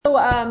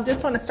So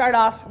just want to start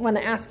off, want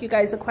to ask you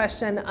guys a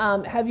question.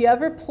 Have you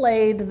ever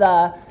played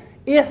the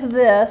if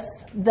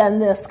this, then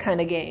this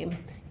kind of game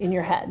in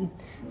your head?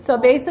 So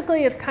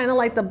basically it's kind of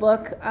like the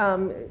book,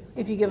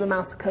 If You Give a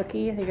Mouse a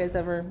Cookie. Have you guys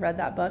ever read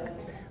that book?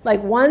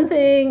 Like one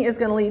thing is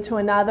going to lead to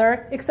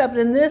another, except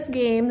in this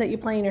game that you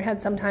play in your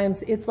head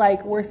sometimes, it's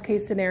like worst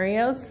case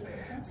scenarios.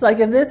 So like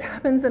if this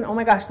happens, then oh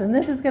my gosh, then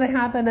this is going to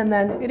happen. And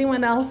then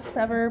anyone else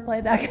ever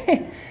played that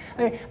game?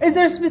 Okay. Is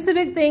there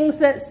specific things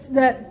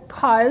that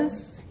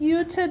cause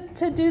you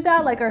to do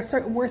that? Like are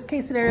certain worst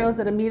case scenarios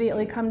that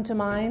immediately come to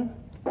mind?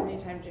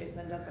 Anytime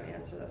Jason doesn't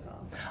answer the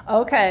phone.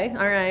 Okay,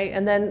 all right.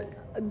 And then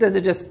does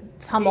it just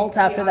tumult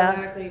after that?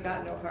 Automatically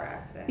got into a car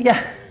accident.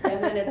 Yeah.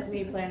 And then it's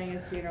me planning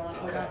his funeral and,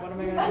 oh God, what am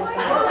I going to do?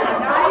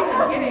 I'm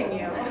not even kidding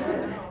you.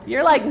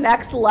 You're like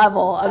next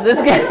level of this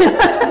game.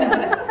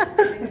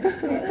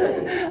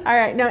 All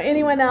right. Now,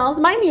 anyone else?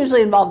 Mine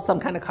usually involves some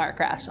kind of car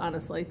crash,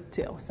 honestly,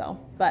 too. So,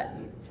 but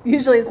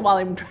usually it's while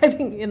I'm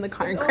driving in the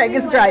car and Craig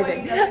is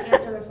driving. He doesn't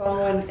answer the phone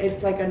when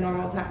it's like a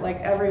normal time.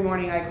 Like every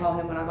morning I call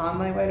him when I'm on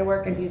my way to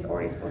work and he's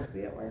already supposed to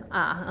be at work.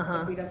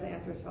 If he doesn't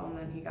answer his phone,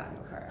 then he got in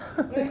a car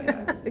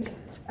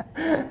accident.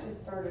 I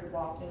just started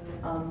walking.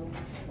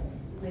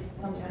 Like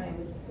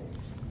sometimes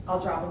I'll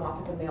drop him off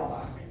at the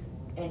mailbox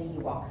and he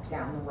walks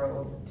down the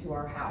road to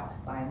our house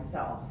by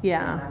himself.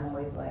 Yeah. And I'm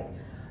always like,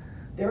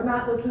 they're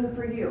not looking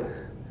for you.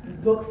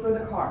 Look for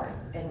the cars.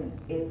 And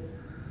it's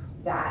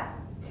that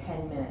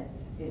 10 minutes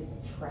is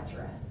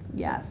treacherous.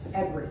 Yes.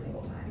 Every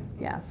single time.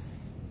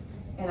 Yes.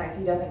 And if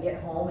he doesn't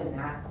get home in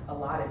that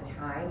allotted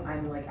time,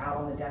 I'm like out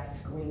on the deck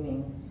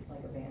screaming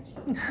like a banshee.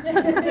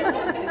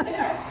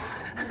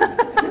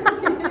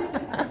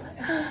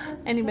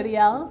 Anybody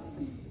else?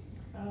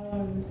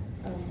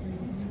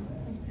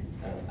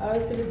 I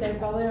was gonna say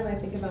probably when I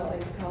think about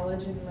like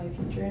college and my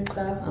future and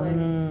stuff, like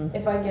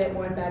if I get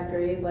one bad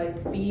grade,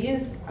 like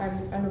B's,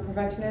 I'm a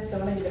perfectionist, so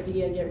when I get a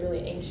B, I get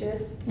really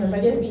anxious. So if I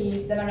get a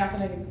B, then I'm not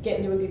gonna get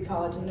into a good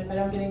college, and if I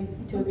don't get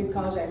into a good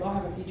college, I won't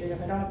have a future. And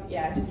if I don't have,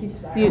 it just keeps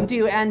spiraling. Do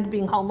you end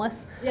being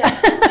homeless? Yeah.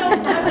 No,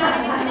 I'm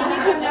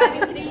not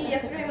even kidding.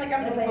 Yesterday, I'm like,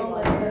 I'm gonna be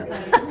homeless. I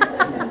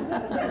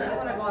just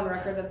want to go on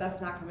record that that's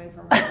not coming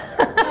from me. No,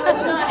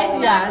 it's not.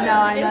 It's Yeah, not. no,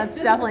 I know it's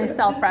definitely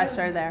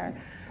self-pressure there.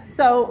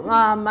 So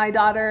my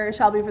daughter,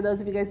 Shelby, for those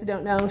of you guys who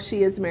don't know,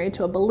 she is married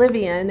to a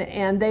Bolivian,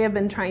 and they have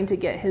been trying to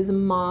get his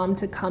mom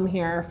to come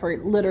here for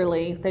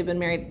literally, they've been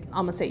married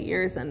almost 8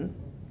 years, and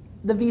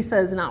the visa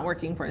is not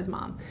working for his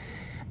mom.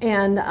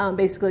 And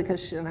basically because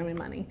she doesn't have any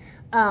money.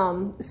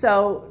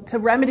 So to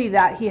remedy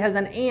that, he has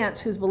an aunt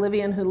who's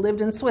Bolivian who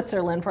lived in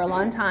Switzerland for a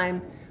long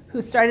time,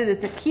 who started a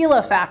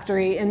tequila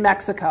factory in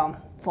Mexico.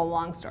 It's a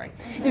long story.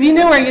 If you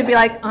knew her, you'd be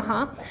like,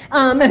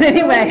 And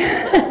anyway,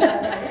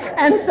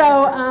 and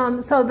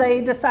so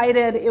they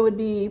decided it would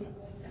be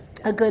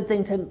a good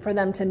thing for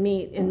them to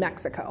meet in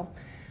Mexico.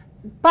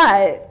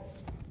 But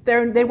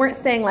they weren't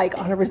staying like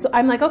on a resort.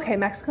 I'm like, okay,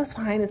 Mexico's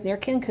fine. It's near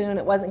Cancun.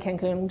 It wasn't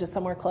Cancun, just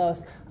somewhere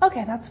close.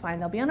 Okay, that's fine.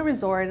 They'll be on a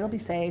resort. It'll be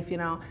safe,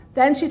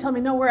 Then she told me,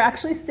 no, we're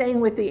actually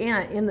staying with the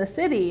aunt in the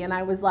city. And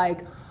I was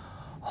like,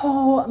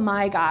 oh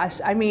my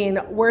gosh. I mean,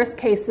 worst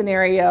case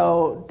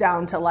scenario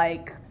down to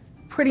like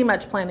pretty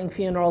much planning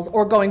funerals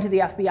or going to the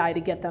FBI to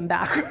get them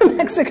back from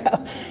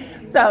Mexico.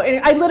 So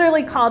I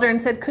literally called her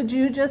and said, could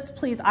you just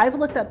please, I've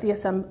looked up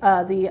what's the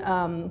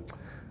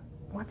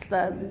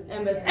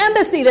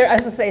embassy there? I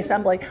was going to say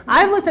assembly.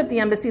 I've looked up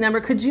the embassy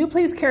number. Could you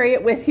please carry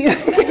it with you?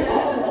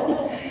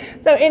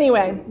 So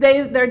anyway,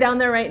 they're down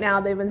there right now.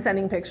 They've been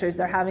sending pictures.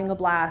 They're having a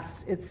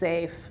blast. It's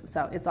safe.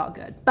 So it's all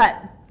good.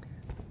 But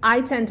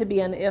I tend to be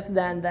an if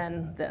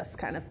then this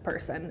kind of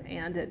person,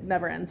 and it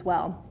never ends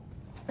well.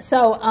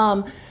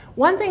 So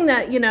one thing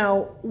that,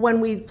 when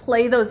we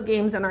play those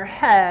games in our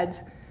head,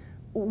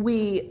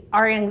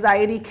 our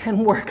anxiety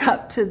can work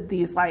up to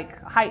these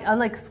like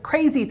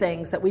crazy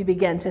things that we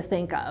begin to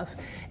think of.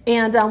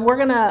 And we're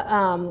going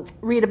to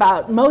read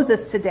about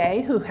Moses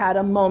today, who had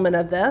a moment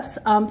of this.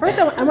 First,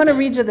 I'm going to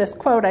read you this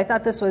quote. I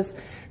thought this was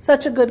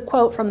such a good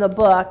quote from the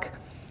book.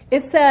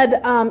 It said,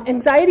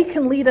 anxiety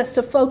can lead us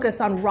to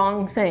focus on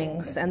wrong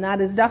things. And that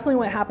is definitely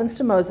what happens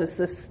to Moses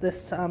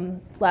this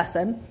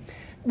lesson.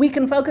 We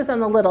can focus on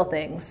the little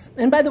things.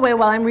 And by the way,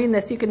 while I'm reading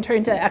this, you can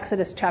turn to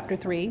Exodus chapter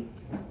 3.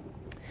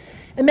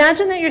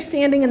 Imagine that you're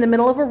standing in the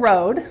middle of a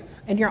road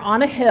and you're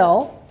on a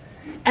hill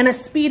and a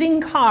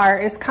speeding car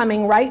is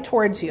coming right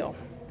towards you.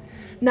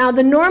 Now,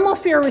 the normal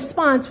fear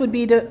response would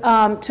be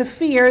to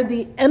fear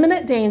the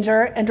imminent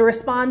danger and to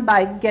respond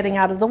by getting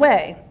out of the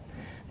way.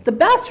 The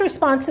best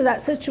response to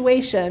that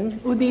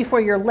situation would be for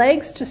your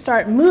legs to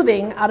start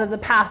moving out of the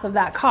path of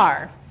that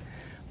car.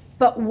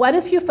 But what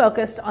if you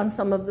focused on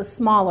some of the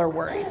smaller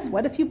worries?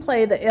 What if you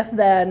play the if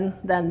then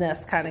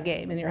this kind of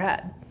game in your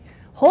head?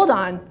 Hold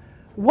on.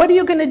 What are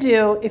you going to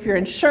do if your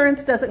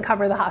insurance doesn't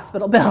cover the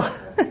hospital bill?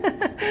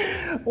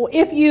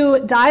 If you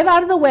dive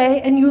out of the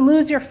way and you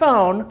lose your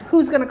phone,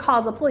 who's going to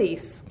call the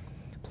police?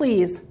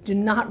 please do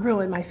not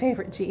ruin my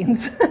favorite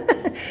jeans.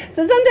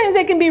 So sometimes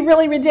they can be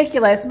really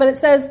ridiculous, but it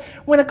says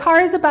when a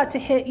car is about to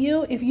hit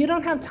you, if you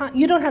don't have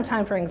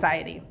time for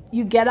anxiety.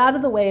 You get out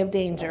of the way of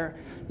danger.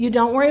 You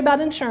don't worry about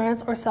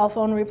insurance or cell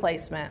phone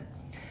replacement.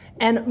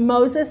 And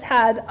Moses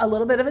had a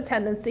little bit of a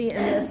tendency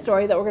in this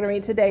story that we're going to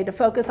read today to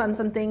focus on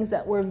some things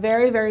that were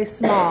very, very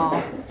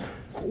small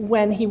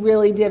when he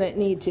really didn't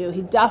need to.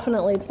 He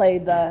definitely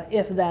played the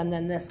if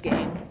then this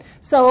game.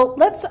 So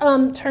let's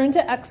turn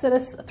to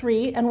Exodus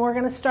 3, and we're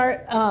going to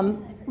start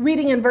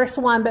reading in verse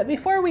 1. But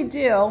before we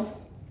do,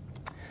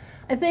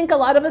 I think a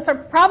lot of us are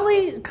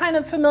probably kind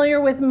of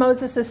familiar with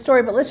Moses'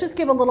 story, but let's just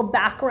give a little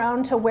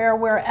background to where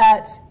we're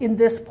at in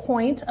this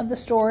point of the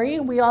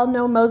story. We all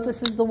know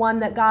Moses is the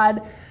one that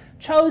God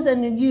chose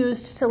and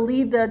used to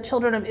lead the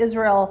children of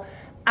Israel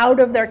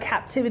out of their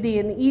captivity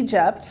in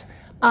Egypt.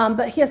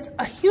 But he has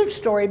a huge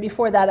story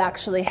before that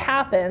actually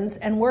happens,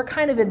 and we're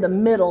kind of in the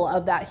middle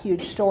of that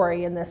huge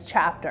story in this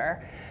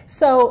chapter.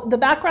 So the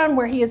background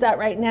where he is at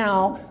right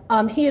now,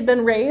 he had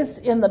been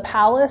raised in the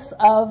palace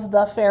of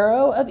the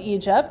Pharaoh of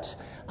Egypt.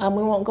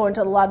 We won't go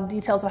into a lot of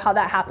details of how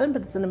that happened,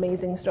 but it's an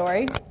amazing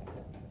story.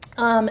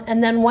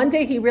 And then one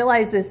day he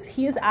realizes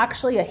he is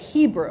actually a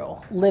Hebrew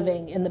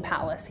living in the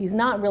palace. He's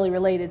not really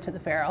related to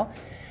the Pharaoh.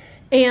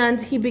 And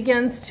he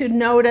begins to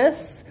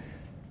notice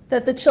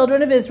that the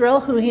children of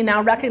Israel, who he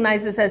now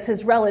recognizes as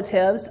his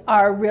relatives,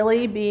 are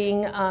really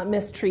being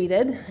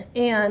mistreated.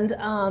 And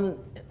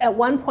at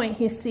one point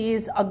he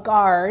sees a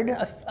guard,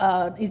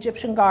 an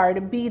Egyptian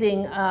guard,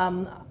 beating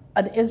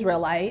an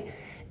Israelite.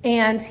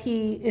 And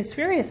he is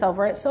furious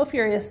over it, so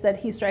furious that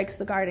he strikes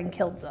the guard and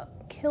kills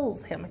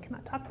him. I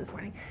cannot talk this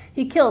morning.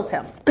 He kills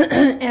him.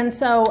 And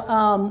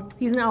so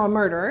he's now a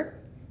murderer,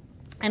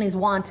 and he's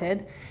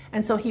wanted.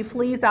 And so he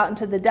flees out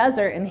into the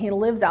desert, and he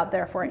lives out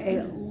there for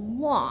a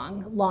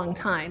long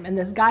time. And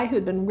this guy who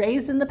had been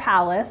raised in the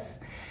palace,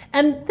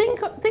 and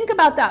think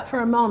about that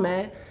for a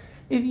moment.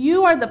 If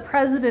you are the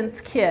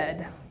president's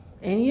kid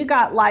and you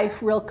got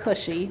life real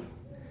cushy,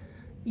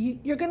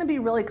 you're going to be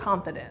really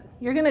confident.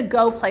 You're going to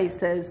go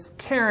places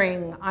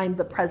carrying I'm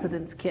the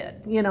president's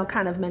kid,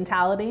 kind of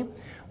mentality.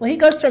 Well, he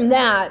goes from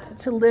that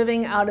to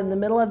living out in the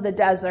middle of the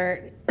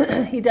desert.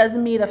 He does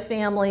meet a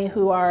family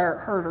who are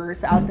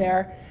herders out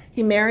there.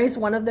 He marries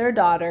one of their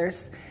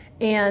daughters,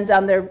 and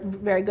they're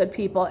very good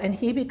people, and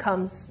he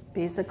becomes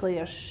basically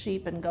a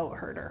sheep and goat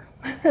herder.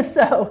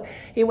 So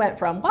he went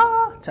from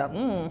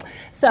to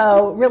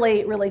so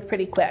really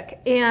pretty quick.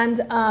 And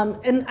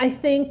I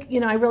think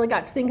I really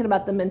got to thinking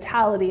about the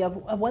mentality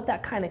of what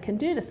that kind of can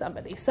do to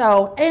somebody.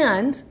 So,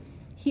 and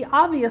he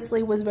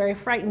obviously was very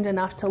frightened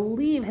enough to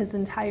leave his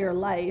entire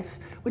life,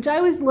 which I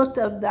always looked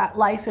at that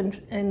life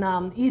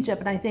in Egypt,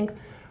 and I think,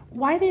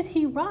 why did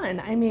he run?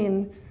 I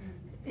mean,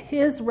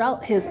 his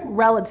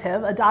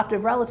relative,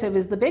 adoptive relative,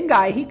 is the big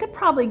guy. He could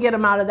probably get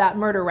him out of that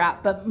murder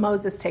rap, but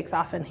Moses takes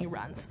off and he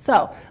runs.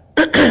 So,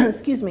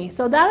 excuse me.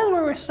 So that is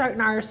where we're starting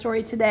our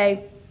story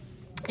today.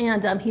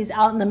 And he's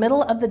out in the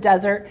middle of the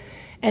desert,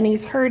 and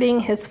he's herding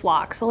his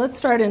flock. So let's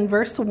start in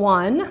verse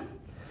 1.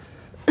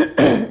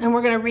 And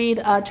we're going to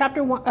read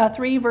chapter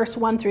 3, verse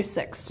 1 through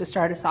 6 to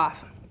start us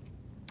off.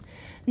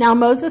 Now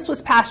Moses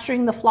was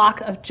pasturing the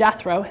flock of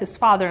Jethro, his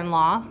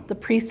father-in-law, the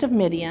priest of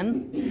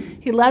Midian.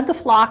 He led the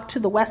flock to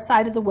the west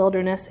side of the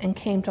wilderness and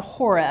came to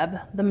Horeb,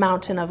 the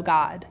mountain of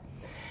God.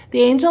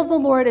 The angel of the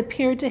Lord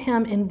appeared to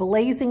him in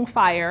blazing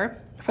fire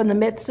from the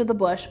midst of the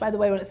bush. By the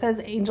way, when it says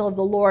angel of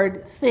the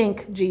Lord,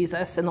 think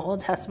Jesus. In the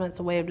Old Testament, it's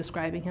a way of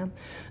describing him.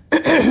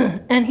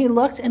 And he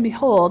looked, and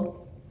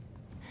behold,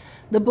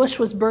 the bush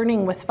was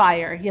burning with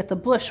fire, yet the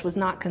bush was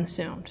not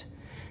consumed.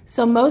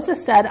 So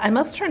Moses said, I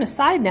must turn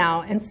aside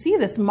now and see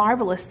this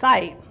marvelous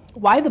sight,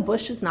 why the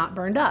bush is not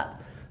burned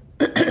up.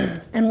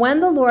 And when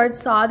the Lord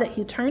saw that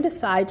he turned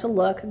aside to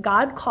look,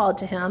 God called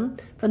to him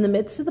from the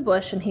midst of the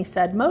bush, and he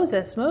said,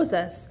 Moses,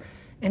 Moses.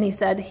 And he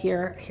said,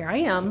 Here I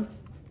am.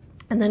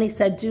 And then he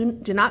said,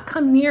 Do not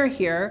come near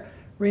here.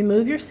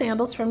 Remove your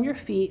sandals from your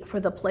feet, for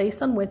the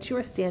place on which you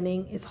are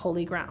standing is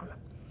holy ground.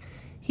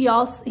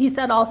 He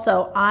said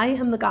also, I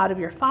am the God of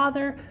your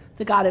father,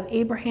 the God of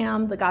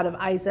Abraham, the God of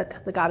Isaac,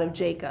 the God of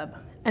Jacob.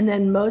 And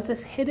then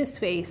Moses hid his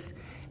face,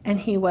 and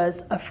he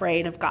was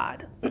afraid of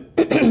God.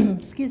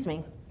 Excuse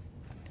me.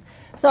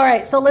 So, all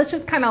right, so let's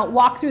just kind of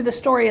walk through the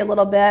story a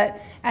little bit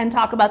and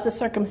talk about the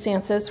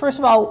circumstances. First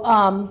of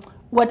all,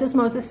 what does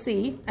Moses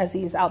see as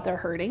he's out there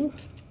herding?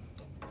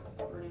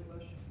 A burning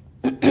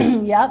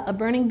bush. Yep, a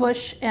burning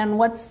bush. And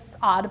what's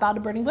odd about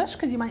a burning bush?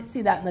 Because you might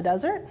see that in the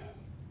desert.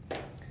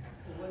 It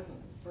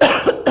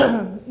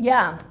wasn't.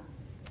 Yeah.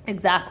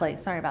 Exactly.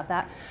 Sorry about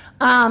that.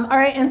 All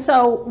right. And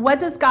so what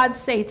does God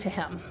say to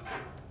him?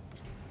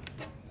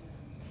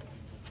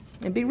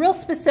 And be real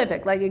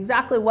specific, like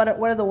exactly what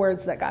are the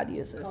words that God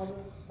uses? Calls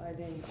him by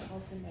name.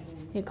 Calls him by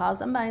name. He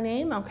calls him by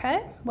name.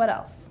 Okay. What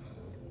else?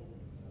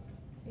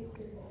 Take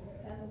your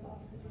sandals off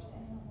because you're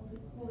standing on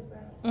holy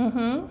ground.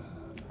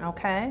 Mm-hmm.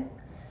 Okay.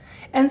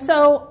 And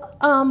so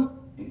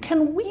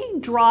can we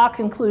draw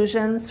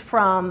conclusions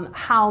from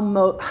how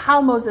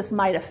Moses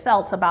might have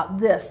felt about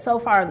this so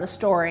far in the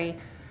story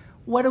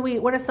what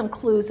are some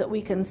clues that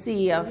we can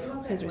see of He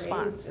wasn't his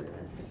response? raised in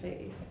this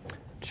faith.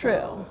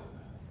 True.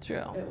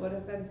 It would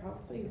have been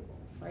probably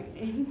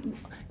frightening.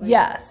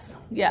 Yes.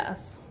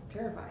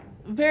 Terrifying.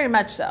 Very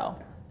much so.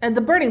 And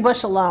the burning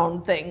bush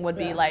alone thing would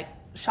be like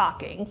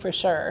shocking for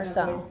sure. And a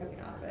So voice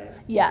coming off it.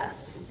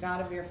 yes.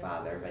 God of your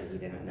father, but he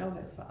didn't know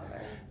his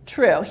father.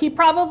 True. He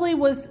probably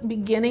was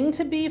beginning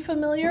to be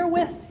familiar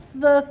with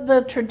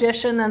the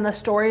tradition and the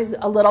stories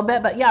a little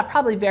bit, but yeah,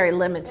 probably very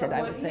limited,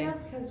 I would say.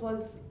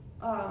 Because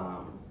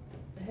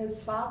his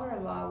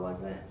father-in-law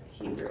wasn't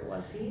Hebrew,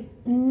 was he?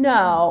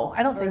 No,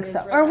 I don't think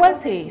so. Or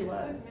was he?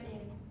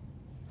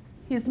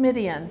 He's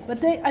Midian.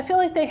 But I feel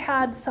like they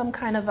had some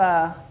kind of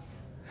a...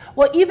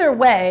 Well, either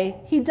way,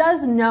 he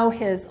does know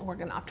his... We're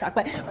getting off track,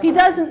 but he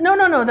does...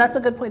 No, that's a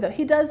good point, though.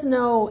 He does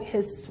know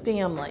his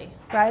family,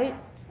 right?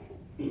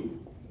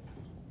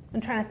 I'm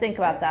trying to think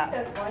about that.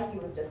 That's why he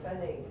was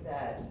defending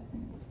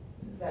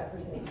that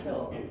person he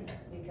killed,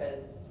 because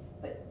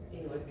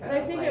he was kind But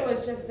of I think like, it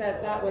was just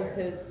that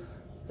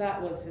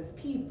was his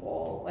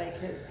people, like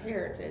his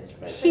heritage.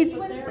 But He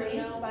was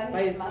raised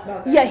by his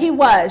mother. Yeah, he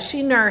was.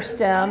 She nursed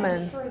him, I'm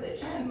and sure that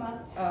she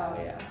must Oh, have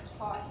yeah.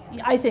 taught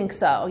him. I think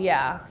so.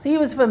 Yeah, so he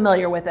was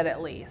familiar with it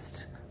at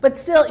least. But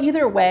still,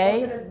 either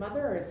way, Was it his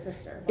mother or his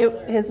sister?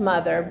 his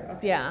mother,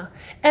 Okay. yeah.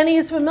 And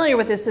he's familiar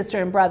with his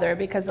sister and brother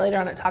because later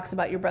on it talks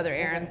about your brother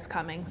Aaron's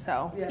coming.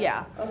 So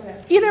yeah.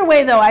 Okay. Either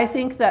way, though, I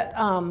think that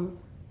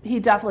he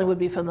definitely would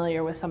be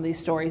familiar with some of these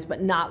stories, but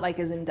not like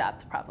as in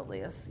depth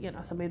probably as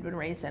somebody who'd been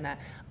raised in it.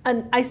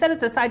 And I said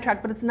it's a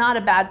sidetrack, but it's not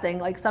a bad thing.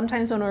 Like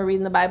sometimes when we're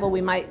reading the Bible,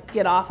 we might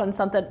get off on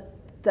something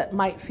that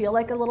might feel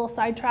like a little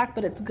sidetrack,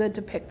 but it's good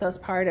to pick those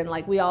apart and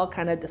like we all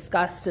kind of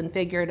discussed and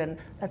figured, and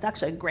that's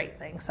actually a great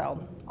thing.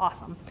 So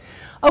awesome.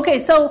 Okay,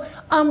 so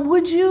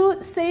would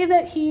you say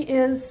that he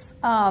is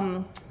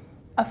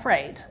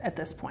afraid at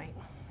this point?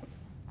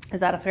 Is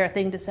that a fair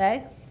thing to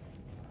say?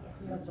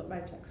 That's what my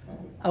text says.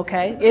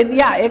 Okay.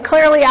 It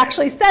clearly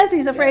actually says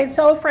he's afraid,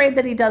 so afraid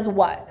that he does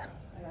what?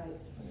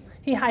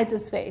 He hides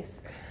his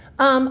face.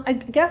 I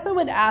guess I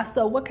would ask,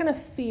 though, what kind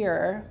of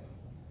fear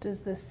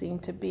does this seem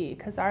to be?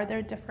 Because are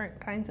there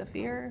different kinds of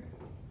fear?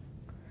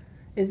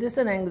 Is this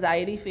an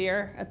anxiety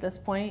fear at this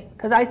point?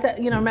 Because I said,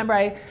 remember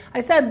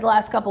I said the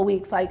last couple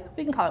weeks, like,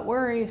 we can call it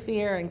worry,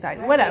 fear,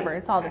 anxiety, whatever.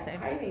 It's all the same.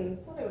 Hiding.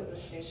 I thought it was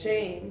a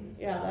shame.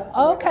 Yeah, that's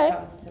Okay. what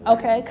comes to mind.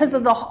 Okay. Because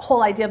of the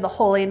whole idea of the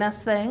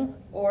holiness thing?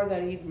 Or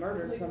that he'd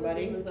murdered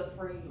somebody. He was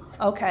afraid.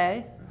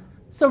 Okay.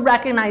 So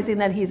recognizing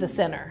that he's a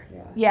sinner.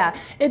 Yeah.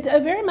 It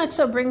very much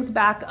so brings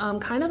back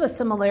kind of a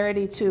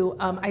similarity to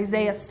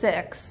Isaiah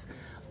 6,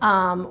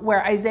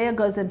 where Isaiah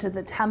goes into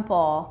the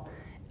temple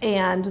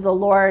and the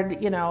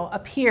Lord,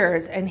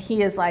 appears and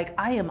he is like,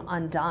 I am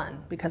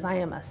undone because I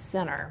am a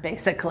sinner,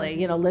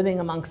 basically, living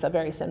amongst a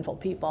very sinful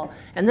people.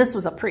 And this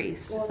was a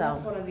priest. Well, so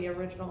that's one of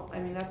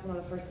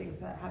the first things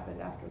that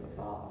happened after the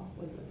fall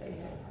was that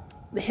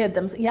they hid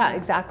them. Yeah,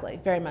 exactly.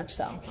 Very much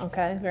so.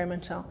 Okay, very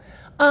much so.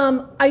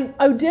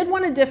 I did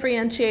want to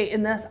differentiate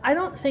in this. I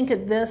don't think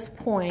at this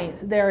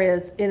point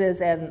it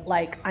is an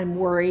like I'm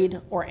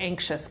worried or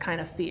anxious kind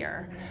of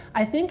fear.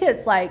 I think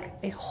it's like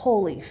a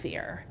holy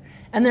fear.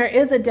 And there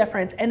is a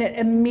difference, and it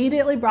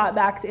immediately brought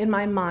back in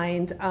my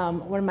mind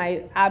one of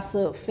my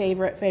absolute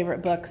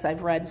favorite books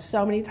I've read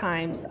so many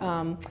times,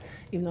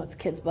 even though it's a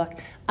kid's book,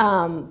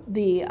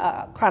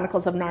 the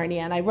Chronicles of Narnia.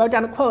 And I wrote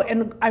down a quote,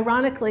 and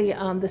ironically,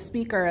 the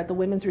speaker at the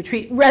women's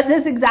retreat read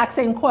this exact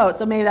same quote,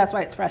 so maybe that's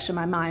why it's fresh in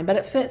my mind. But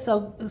it fits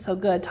so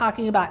good,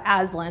 talking about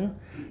Aslan,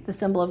 the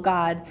symbol of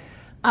God.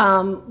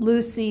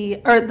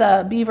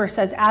 The beaver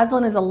says,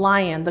 Aslan is a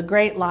lion, the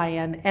great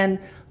lion. And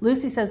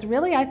Lucy says,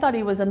 really? I thought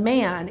he was a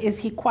man. Is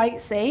he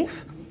quite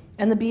safe?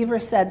 And the beaver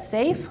said,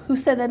 safe? Who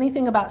said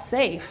anything about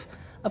safe?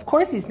 Of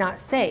course he's not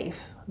safe,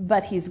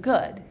 but he's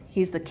good.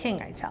 He's the king,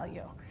 I tell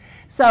you.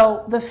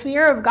 So the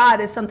fear of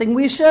God is something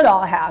we should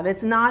all have.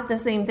 It's not the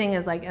same thing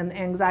as like an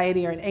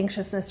anxiety or an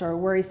anxiousness or a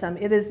worrisome.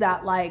 It is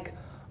that like,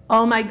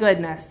 oh my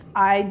goodness,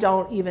 I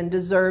don't even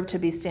deserve to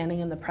be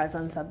standing in the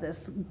presence of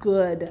this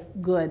good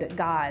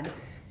God.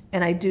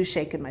 And I do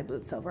shake in my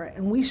boots over it.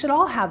 And we should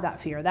all have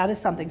that fear. That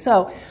is something.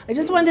 So I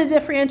just wanted to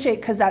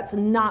differentiate because that's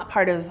not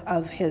part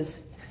of his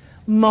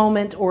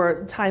moment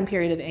or time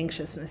period of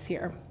anxiousness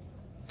here.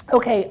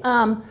 Okay,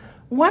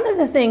 one of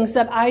the things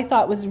that I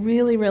thought was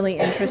really, really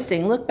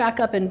interesting, look back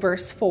up in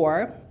verse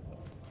 4.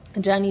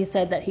 Jenny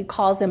said that he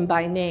calls him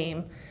by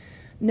name.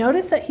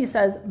 Notice that he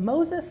says,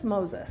 Moses,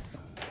 Moses.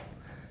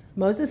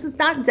 Moses is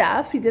not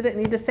deaf. He didn't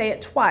need to say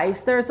it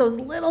twice. There's those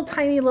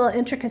tiny little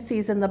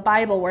intricacies in the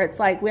Bible where it's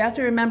like, we have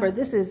to remember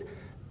this is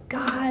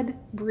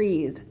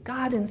God-breathed,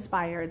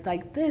 God-inspired.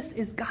 Like this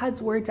is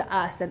God's word to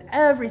us, and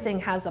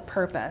everything has a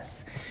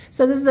purpose.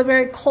 So this is a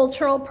very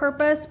cultural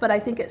purpose, but I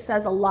think it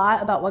says a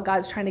lot about what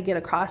God's trying to get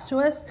across to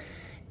us.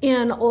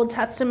 In Old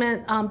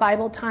Testament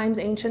Bible times,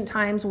 ancient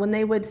times, when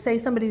they would say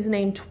somebody's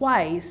name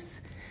twice,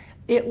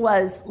 it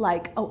was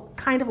like,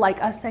 kind of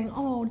like us saying,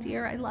 oh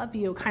dear, I love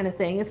you kind of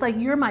thing. It's like,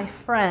 you're my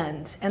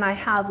friend and I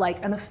have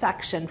like an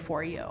affection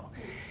for you.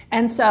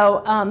 And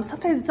so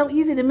sometimes it's so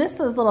easy to miss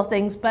those little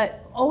things,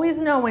 but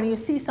always know when you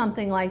see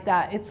something like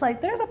that, it's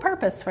like there's a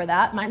purpose for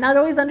that. Might not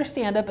always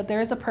understand it, but there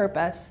is a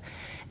purpose.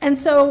 And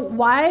so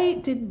why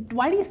do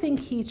you think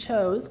he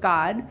chose,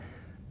 God,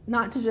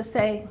 not to just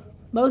say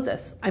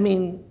Moses? I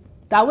mean,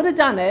 that would have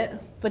done it,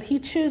 but he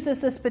chooses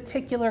this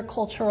particular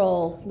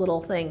cultural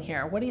little thing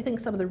here. What do you think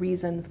some of the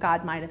reasons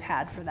God might have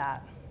had for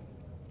that?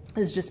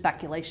 This is just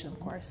speculation, of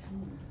course.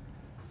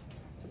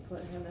 To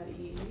put him at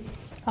ease.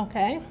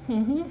 Okay.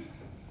 Mm-hmm.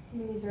 I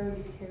mean, he's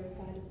already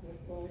terrified of the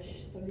bush,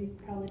 so he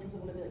probably doesn't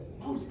want to be like,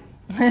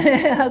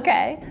 Moses.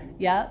 Okay.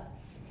 Yep.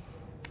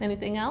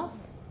 Anything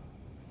else?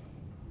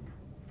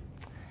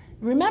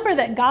 Remember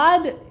that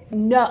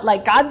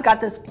God's got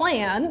this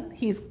plan.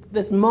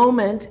 This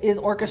moment is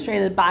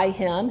orchestrated by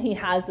him. He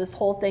has this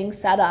whole thing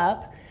set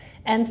up.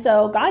 And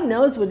so God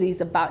knows what he's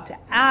about to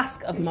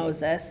ask of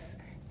Moses.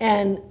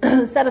 And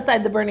set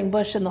aside the burning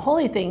bush and the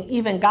holy thing,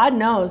 even God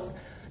knows,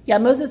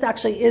 Moses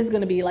actually is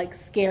going to be like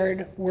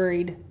scared,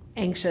 worried,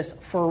 anxious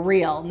for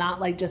real,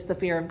 not like just the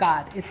fear of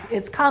God.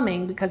 It's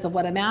coming because of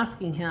what I'm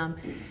asking him.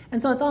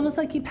 And so it's almost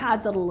like he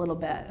pads it a little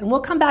bit. And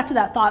we'll come back to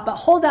that thought, but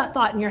hold that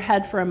thought in your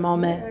head for a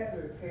moment.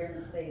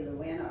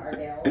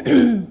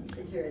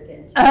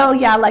 Oh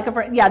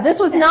yeah, this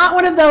was not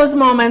one of those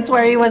moments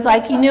where he was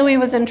like, he knew he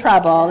was in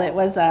trouble. It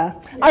was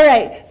all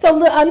right.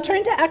 So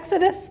turn to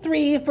Exodus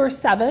 3 verse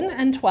 7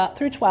 and 12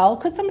 through 12.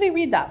 Could somebody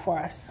read that for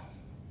us?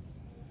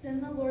 Then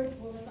the Lord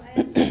told him, I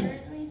have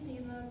certainly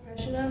seen the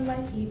oppression of my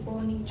people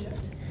in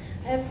Egypt.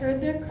 I have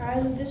heard their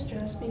cries of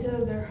distress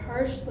because of their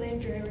harsh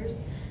slave drivers.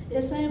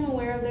 Yes, I am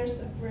aware of their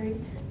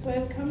suffering, so I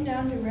have come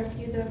down to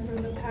rescue them from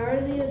the power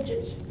of the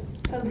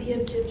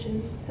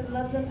Egyptians and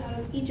led them out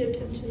of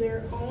Egypt into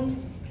their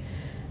own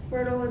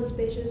fertile and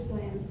spacious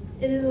land.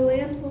 It is a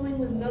land flowing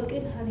with milk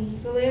and honey,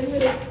 the land where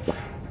the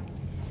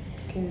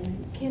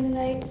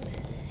Canaanites,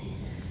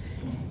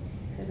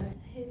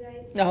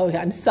 Hittites,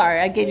 I'm sorry.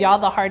 I gave you all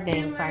the hard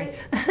names. Sorry.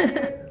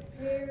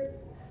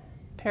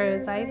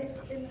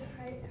 Perizzites, and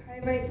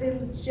Hivites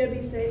and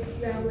Jebusites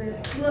now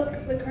live.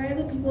 Look, the cry of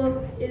the people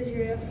of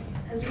Israel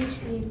has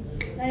reached me,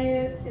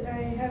 and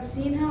I have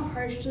seen how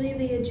harshly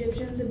the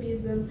Egyptians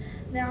abuse them.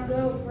 Now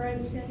go, for I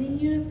am sending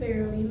you to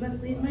Pharaoh. You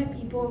must lead my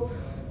people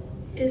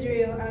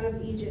Israel out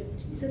of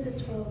Egypt. You said the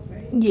 12,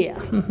 right? Yeah.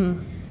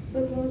 Mm-hmm.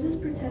 But Moses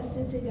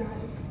protested to God,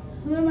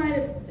 who am I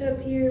to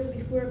appear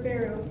before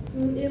Pharaoh?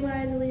 Who am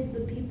I to lead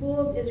the people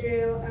of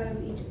Israel out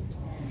of Egypt?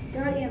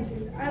 God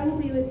answered, I will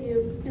be with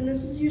you, and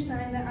this is your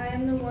sign that I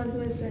am the one who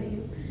has sent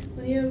you.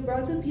 When you have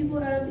brought the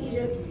people out of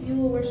Egypt, you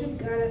will worship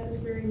God at this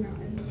very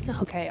mountain.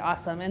 Okay,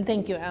 awesome. And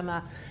thank you,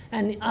 Emma.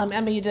 And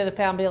Emma, you did a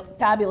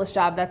fabulous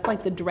job. That's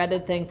like the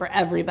dreaded thing for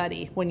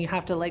everybody when you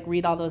have to like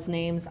read all those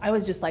names. I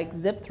was just like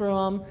zip through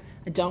them.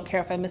 I don't care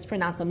if I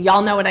mispronounce them.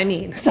 Y'all know what I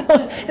mean. So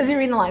as you're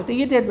reading along. So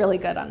you did really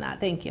good on that.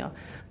 Thank you.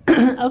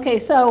 Okay,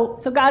 so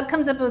God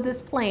comes up with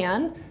this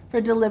plan for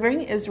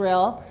delivering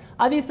Israel.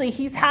 Obviously,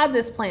 he's had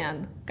this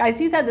plan. Guys,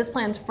 he's had this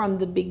plan from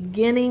the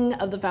beginning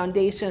of the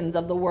foundations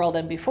of the world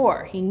and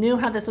before. He knew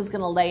how this was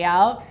going to lay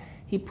out.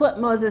 He put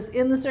Moses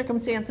in the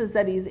circumstances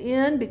that he's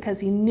in because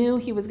he knew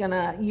he was going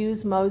to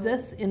use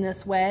Moses in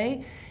this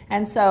way.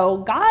 And so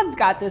God's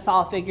got this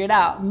all figured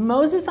out.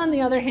 Moses, on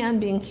the other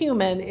hand, being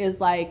human, is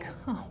like,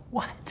 oh,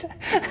 what?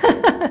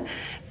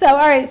 All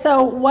right,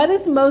 so what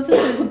is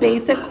Moses'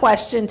 basic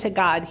question to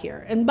God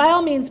here? And by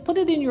all means, put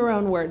it in your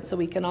own words so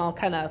we can all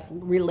kind of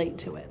relate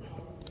to it.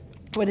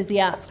 What does he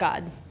ask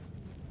God?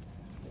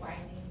 Why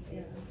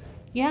me?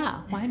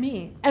 Yeah, why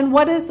me? And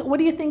what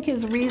do you think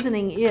his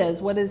reasoning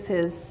is?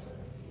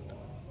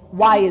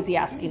 Why is he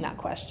asking that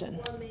question?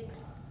 What makes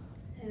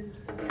him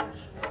so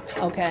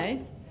special?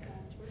 Okay.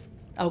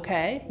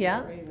 Okay,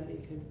 yeah. Worry that he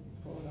could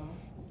pull it off.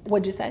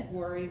 What'd you say?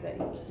 Worry that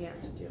he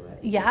can't do it.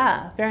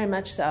 Yeah, very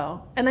much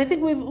so. And I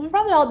think we've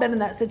probably all been in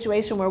that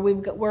situation where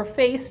we're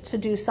faced to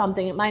do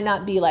something. It might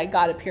not be like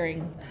God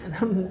appearing in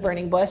a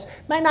burning bush.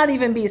 It might not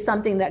even be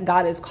something that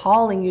God is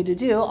calling you to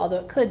do, although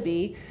it could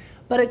be.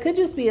 But it could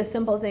just be a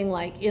simple thing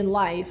like in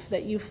life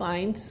that you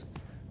find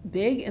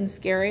big and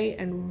scary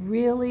and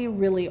really,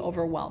 really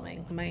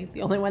overwhelming. Am I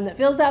the only one that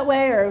feels that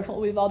way, or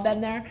we've all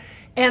been there?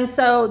 And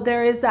so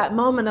there is that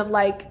moment of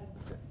like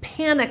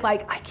panic,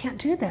 like I can't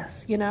do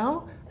this,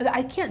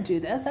 I can't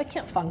do this. I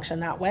can't function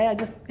that way.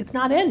 It's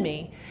not in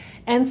me.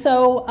 And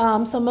so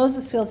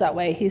Moses feels that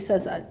way. He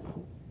says,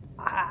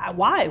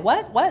 why?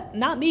 What?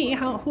 Not me.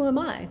 Who am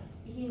I?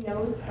 He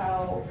knows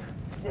how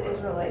the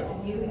Israelites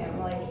view him.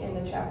 Like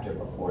in the chapter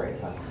before,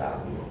 it talks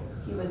about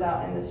he was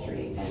out in the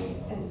street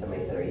and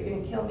somebody said, are you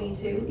going to kill me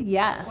too?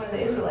 Yes. One of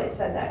the Israelites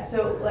said that.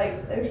 So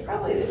like there's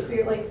probably this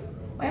fear, like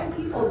my own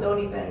people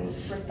don't even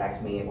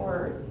respect me,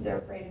 or they're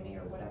afraid of me,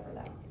 or whatever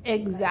that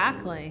is.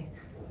 Exactly.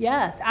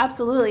 Yes,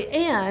 absolutely.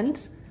 And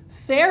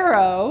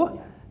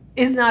Pharaoh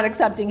is not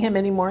accepting him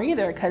anymore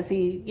either because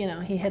he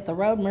hit the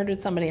road,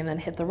 murdered somebody, and then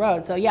hit the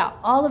road. So yeah,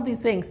 all of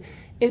these things.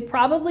 It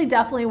probably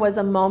definitely was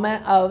a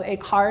moment of a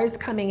car is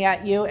coming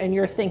at you and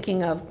you're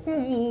thinking of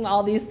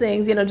all these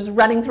things, just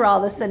running through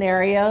all the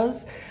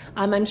scenarios.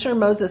 I'm sure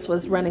Moses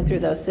was running through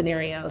those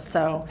scenarios,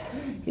 so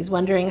he's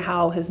wondering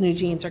how his new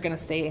jeans are going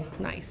to stay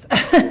nice.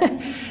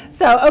 And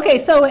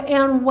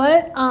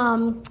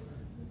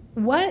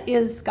what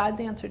is God's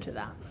answer to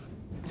that?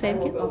 Same.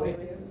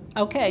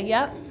 Okay,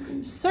 yep.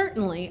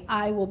 Certainly,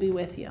 I will be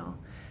with you.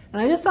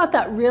 And I just thought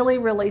that really,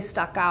 really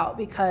stuck out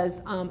because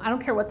I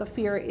don't care what the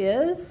fear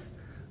is.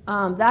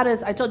 That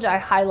is, I told you I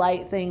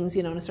highlight things,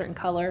 in a certain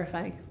color if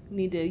I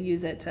need to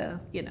use it to,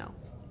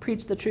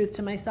 preach the truth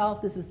to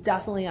myself. This is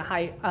definitely a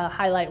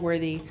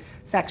highlight-worthy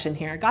section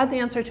here. God's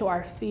answer to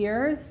our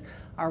fears,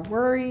 our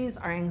worries,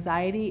 our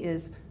anxiety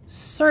is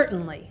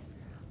certainly,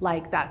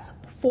 that's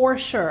for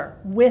sure,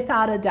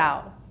 without a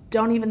doubt.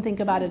 Don't even think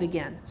about it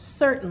again.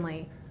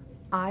 Certainly,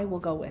 I will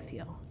go with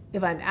you.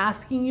 If I'm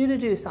asking you to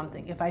do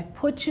something, if I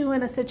put you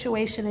in a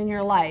situation in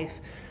your life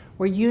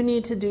where you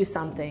need to do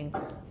something,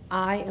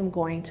 I am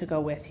going to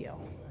go with you.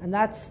 And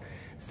that's,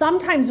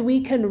 sometimes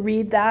we can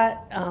read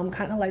that,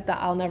 kind of like the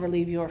I'll never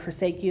leave you or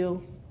forsake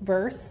you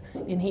verse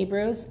in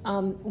Hebrews.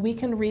 We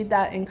can read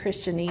that in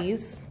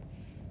Christianese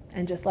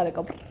and just let it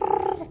go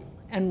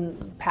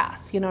and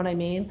pass, you know what I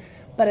mean?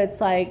 But it's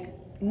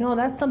no,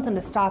 that's something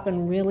to stop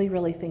and really,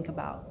 really think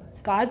about.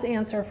 God's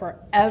answer for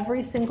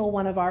every single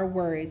one of our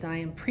worries, and I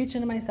am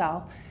preaching to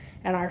myself,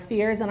 and our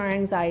fears and our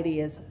anxiety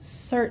is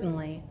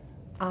certainly,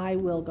 I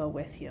will go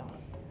with you.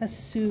 That's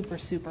super,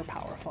 super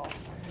powerful.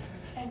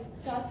 And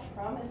God's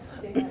promise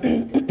to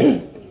him,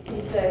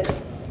 he said,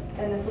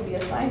 and this will be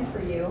a sign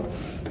for you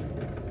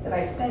that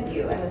I've sent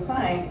you. And the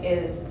sign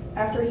is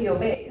after he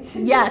obeys.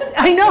 Yes,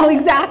 I know,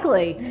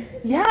 exactly.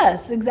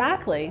 Yes,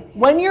 exactly.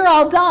 When you're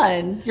all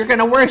done, you're going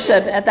to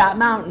worship at that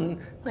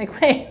mountain.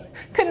 Wait,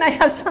 couldn't I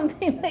have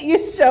something that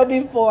you show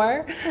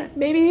before?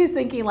 Maybe he's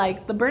thinking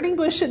the burning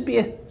bush should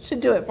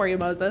do it for you,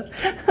 Moses.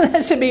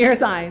 That should be your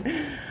sign.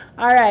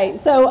 All right,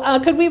 so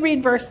could we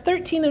read verse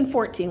 13 and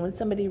 14? Would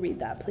somebody read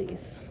that,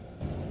 please?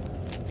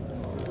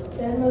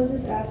 Then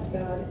Moses asked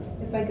God,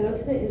 "If I go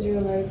to the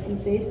Israelites and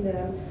say to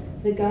them,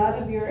 'The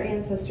God of your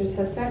ancestors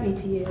has sent me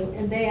to you,'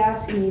 and they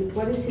ask me,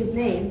 'What is his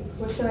name?'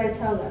 what should I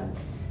tell them?"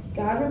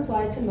 God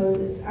replied to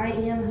Moses, "I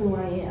am who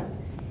I am.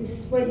 This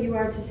is what you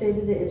are to say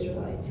to the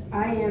Israelites.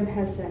 I am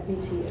has sent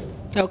me to you."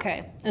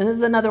 Okay, and this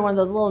is another one of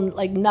those little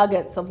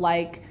nuggets of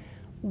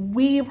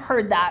we've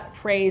heard that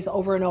phrase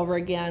over and over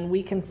again.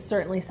 We can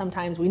certainly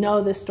sometimes, we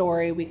know this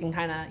story, we can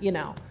kind of,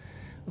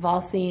 we've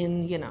all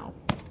seen,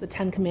 the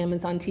 10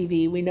 Commandments on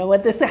TV. We know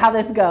how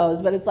this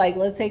goes, but it's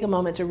let's take a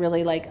moment to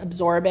really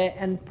absorb it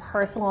and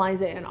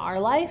personalize it in our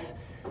life.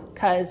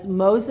 Because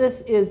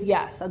Moses is,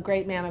 yes, a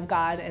great man of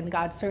God, and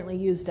God certainly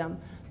used him,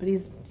 but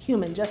he's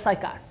human just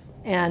like us.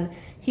 And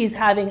he's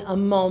having a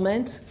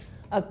moment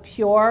of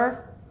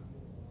pure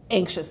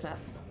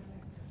anxiousness.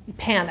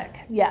 Panic,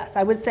 yes.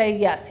 I would say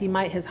yes.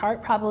 His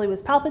heart probably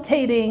was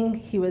palpitating.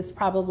 He was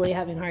probably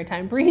having a hard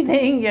time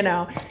breathing,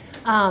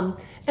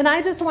 And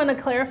I just want to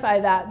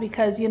clarify that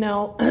because,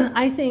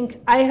 I think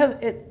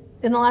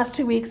in the last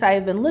 2 weeks, I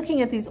have been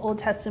looking at these Old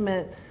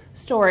Testament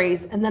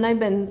stories, and then I've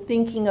been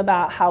thinking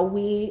about how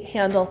we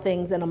handle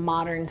things in a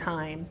modern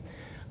time.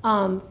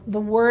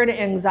 The word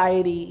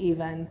anxiety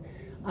even,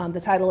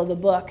 the title of the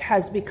book,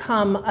 has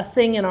become a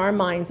thing in our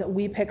minds that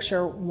we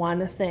picture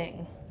one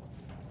thing.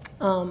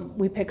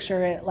 We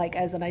picture it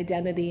as an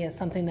identity, as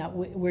something that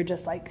we're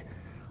just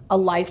a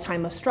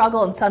lifetime of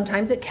struggle, and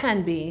sometimes it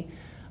can be.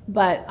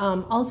 But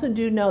also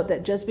do note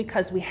that just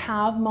because we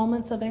have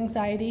moments of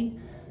anxiety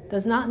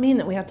does not mean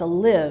that we have to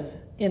live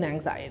in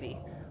anxiety.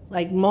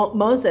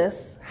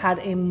 Moses had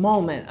a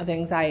moment of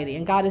anxiety,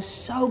 and God is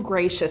so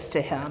gracious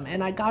to him,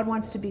 and God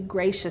wants to be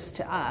gracious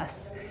to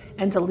us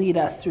and to lead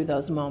us through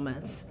those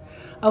moments.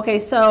 Okay,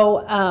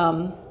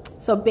 so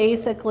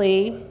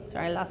basically,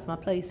 sorry, I lost my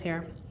place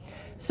here.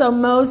 So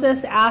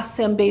Moses asks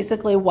him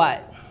basically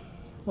what?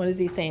 What is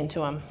he saying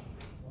to him?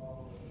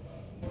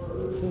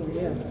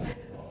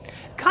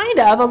 Kind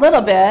of, a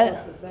little bit.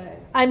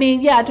 I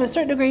mean, yeah, to a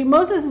certain degree.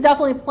 Moses is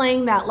definitely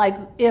playing that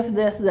if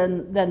this,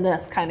 then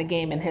this kind of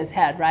game in his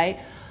head, right?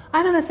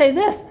 I'm going to say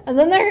this, and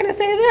then they're going to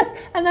say this,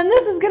 and then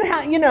this is going to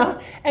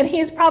happen, And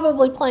he's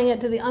probably playing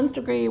it to the nth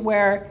degree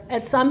where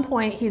at some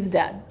point he's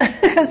dead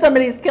because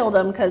somebody's killed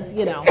him because,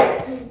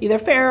 either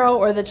Pharaoh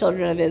or the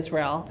children of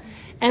Israel.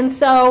 And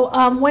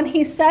so when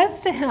he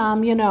says to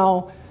him,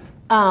 who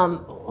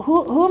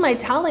am I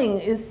telling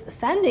is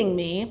sending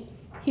me?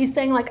 He's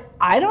saying,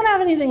 I don't have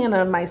anything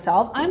in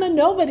myself. I'm a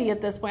nobody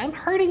at this point. I'm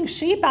herding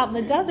sheep out in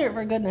the desert,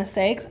 for goodness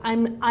sakes.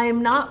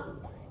 I'm not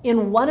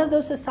in one of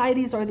those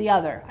societies or the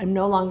other. I'm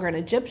no longer an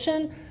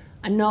Egyptian.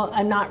 I'm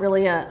not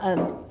really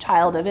a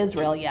child of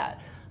Israel yet.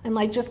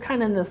 I'm just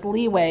kind of in this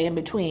leeway in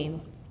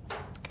between.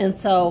 And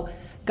so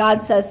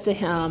God says to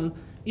him,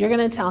 you're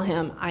going to tell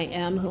him, I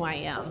am who I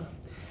am.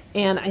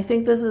 And I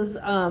think this is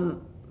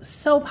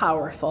so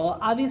powerful.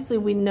 Obviously,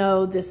 we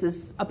know this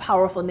is a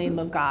powerful name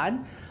of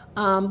God.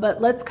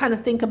 But let's kind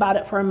of think about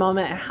it for a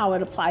moment and how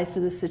it applies to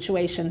this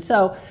situation.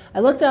 So I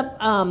looked up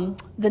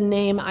the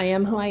name I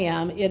am who I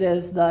am. It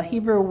is the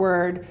Hebrew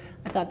word.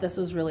 I thought this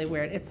was really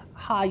weird. It's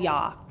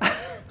ha-yah,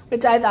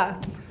 which I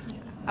thought,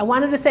 I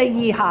wanted to say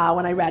yeehaw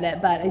when I read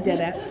it, but I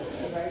didn't.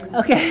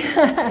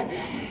 Okay.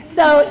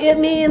 So it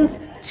means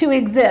to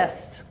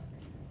exist,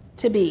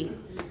 to be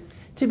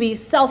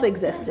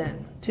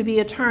self-existent, to be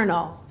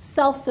eternal,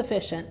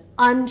 self-sufficient,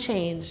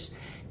 unchanged.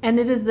 And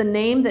it is the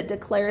name that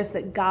declares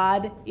that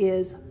God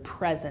is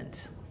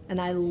present. And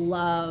I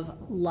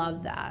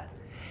love that.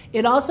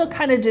 It also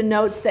kind of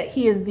denotes that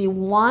he is the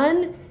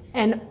one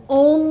and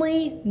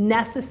only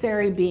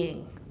necessary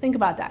being. Think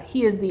about that.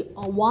 He is the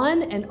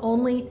one and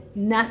only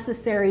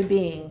necessary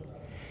being.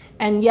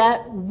 And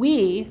yet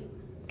we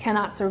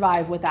cannot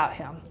survive without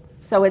him.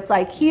 So it's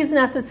like he's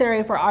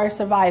necessary for our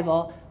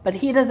survival, but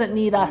he doesn't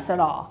need us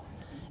at all.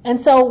 And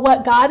so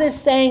what God is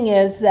saying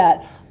is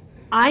that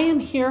I am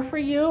here for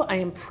you. I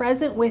am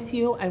present with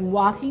you. I'm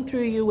walking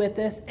through you with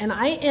this, and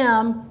I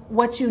am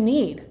what you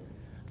need.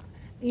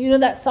 You know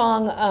that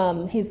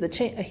song, he's the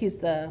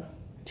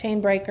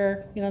chain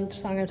breaker, you know the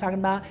song I'm talking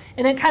about?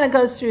 And it kind of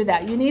goes through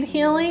that. You need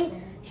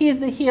healing? He's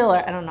the healer.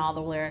 I don't know all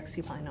the lyrics.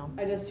 You probably know.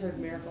 I just heard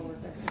miracle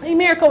worker. A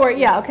miracle worker.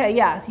 Yeah, okay,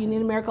 yeah. So you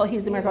need a miracle.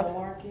 He's the miracle.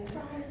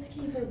 Promise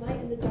keeper, light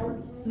in the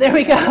darkness. There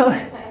we go.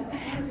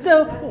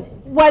 So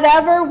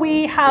whatever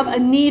we have a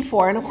need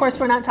for, and of course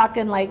we're not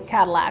talking like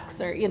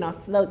Cadillacs or,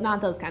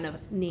 not those kind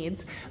of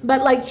needs,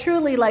 but like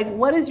truly like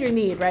what is your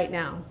need right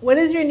now? What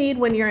is your need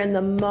when you're in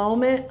the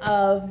moment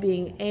of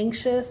being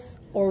anxious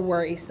or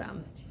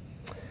worrisome?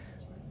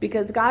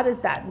 Because God is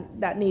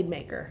that need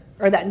maker,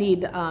 or that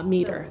need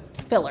meter,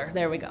 filler.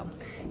 There we go.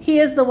 He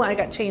is the one. I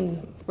got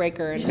chain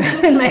breaker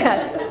in my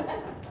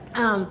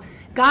head.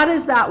 God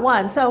is that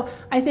one. So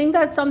I think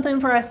that's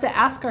something for us to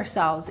ask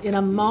ourselves in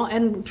a moment,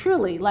 and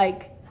truly,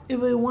 like,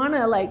 if we want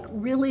to, like,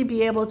 really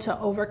be able to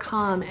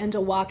overcome and to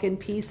walk in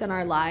peace in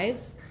our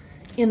lives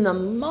in the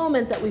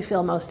moment that we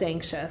feel most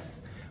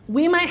anxious.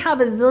 We might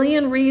have a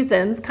zillion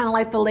reasons, kind of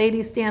like the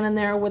lady standing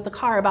there with the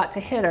car about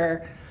to hit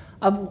her,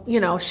 of,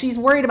 she's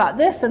worried about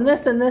this and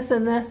this and this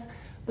and this.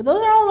 But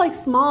those are all like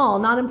small,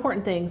 not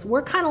important things.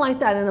 We're kind of like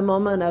that in a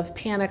moment of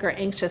panic or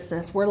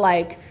anxiousness. We're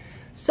like,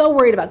 so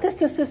worried about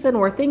this, and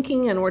we're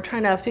thinking and we're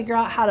trying to figure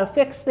out how to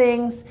fix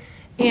things,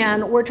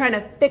 and we're trying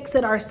to fix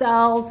it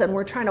ourselves, and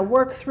we're trying to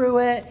work through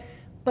it.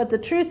 But the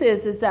truth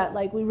is that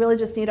like we really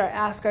just need to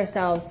ask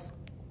ourselves,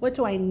 what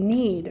do I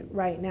need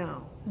right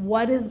now?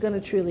 What is going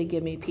to truly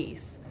give me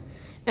peace?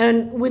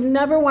 And we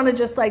never want to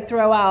just like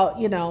throw out,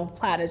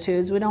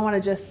 platitudes. We don't want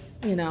to just,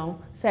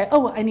 say,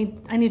 oh, I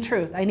need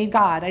truth. I need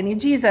God. I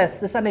need Jesus,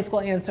 the Sunday school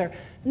answer.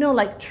 No,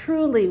 like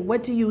truly,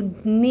 what do you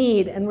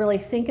need? And really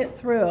think it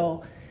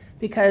through.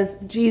 Because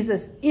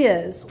Jesus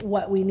is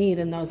what we need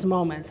in those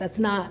moments. That's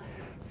not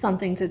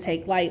something to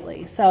take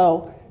lightly.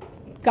 So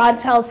God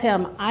tells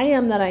him, I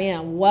am that I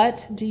am.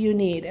 What do you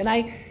need? And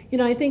I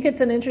think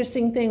it's an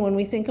interesting thing when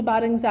we think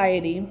about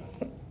anxiety.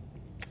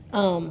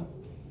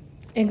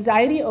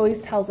 Anxiety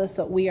always tells us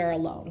that we are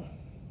alone.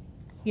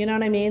 You know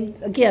what I mean?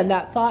 Again,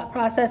 that thought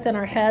process in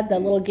our head,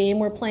 that little game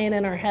we're playing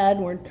in our head,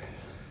 we're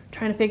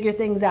trying to figure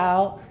things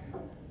out.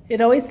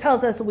 It always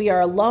tells us we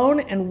are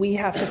alone and we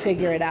have to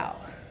figure it out.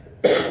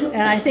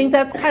 And I think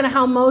that's kind of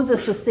how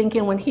Moses was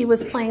thinking when he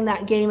was playing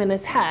that game in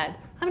his head.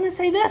 I'm going to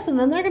say this, and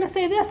then they're going to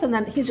say this, and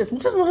then he's just,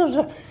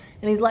 and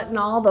he's letting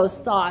all those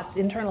thoughts,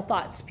 internal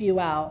thoughts, spew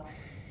out.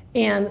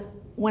 And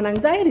when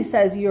anxiety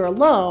says you're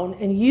alone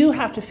and you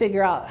have to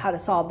figure out how to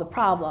solve the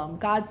problem,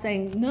 God's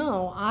saying,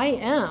 no, I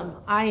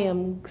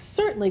am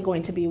certainly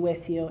going to be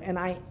with you, and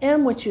I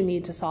am what you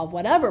need to solve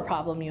whatever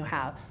problem you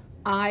have.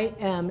 I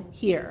am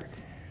here.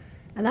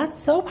 And that's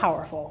so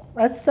powerful.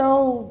 That's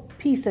so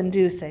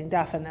peace-inducing,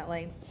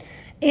 definitely.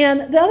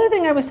 And the other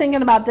thing I was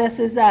thinking about this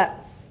is that,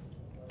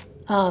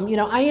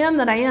 I am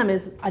that I am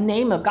is a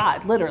name of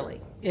God, literally.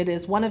 It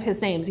is one of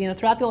his names.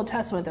 Throughout the Old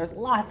Testament, there's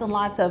lots and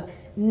lots of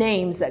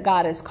names that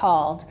God is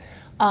called.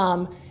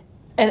 And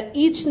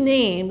each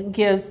name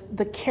gives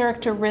the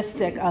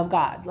characteristic of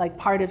God, like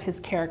part of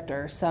his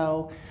character.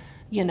 So,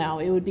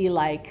 it would be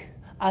like,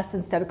 us,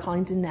 instead of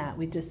calling Danette,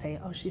 we'd just say,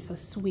 oh, she's so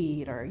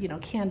sweet, or,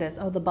 Candace,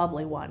 oh, the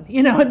bubbly one.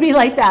 It'd be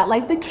like that,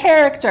 like the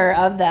character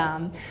of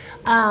them.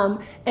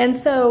 And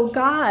so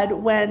God,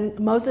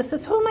 when Moses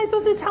says, who am I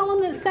supposed to tell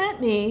him that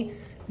sent me?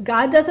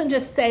 God doesn't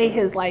just say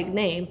his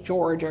name,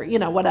 George, or,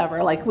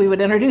 whatever, like we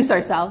would introduce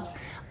ourselves.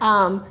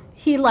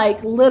 He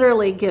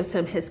literally gives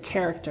him his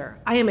character.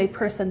 I am a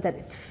person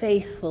that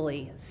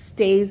faithfully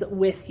stays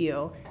with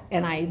you,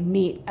 and I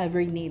meet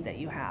every need that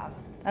you have.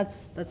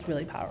 That's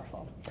really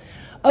powerful.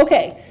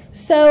 Okay,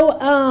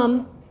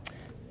 so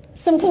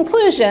some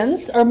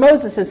conclusions, or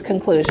Moses'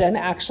 conclusion,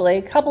 actually.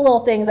 A couple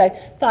little things I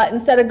thought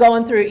instead of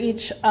going through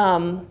each,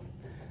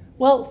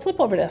 flip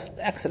over to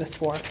Exodus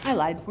 4. I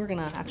lied. We're going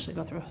to actually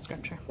go through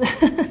Scripture.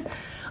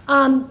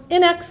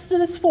 In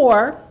Exodus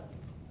 4,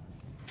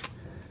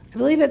 I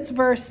believe it's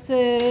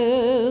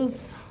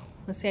verses,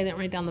 let's see, I didn't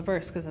write down the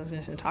verse because I was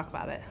going to talk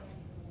about it.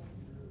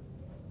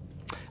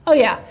 Oh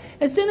yeah.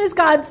 As soon as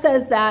God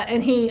says that,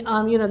 and he,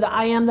 the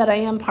I am that I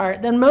am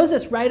part, then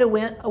Moses right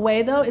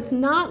away though, it's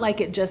not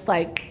like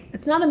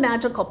it's not a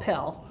magical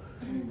pill.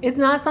 It's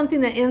not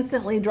something that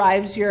instantly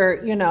drives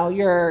your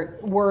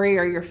worry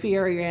or your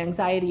fear or your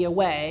anxiety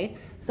away.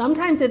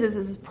 Sometimes it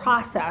is a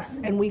process,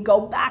 and we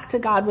go back to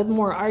God with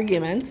more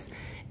arguments.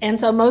 And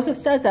so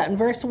Moses does that. In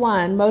verse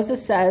 1,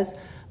 Moses says,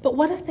 "But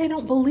what if they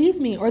don't believe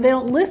me or they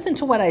don't listen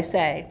to what I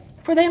say?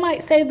 For they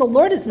might say, the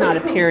Lord has not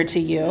appeared to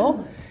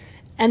you."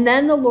 And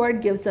then the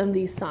Lord gives them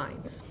these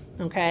signs,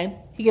 okay?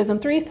 He gives them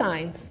 3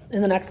 signs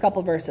in the next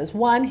couple verses.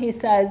 1, he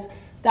says,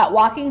 that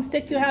walking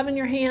stick you have in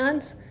your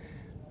hand,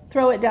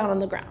 throw it down on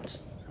the ground.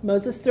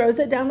 Moses throws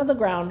it down on the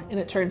ground, and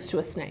it turns to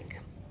a snake.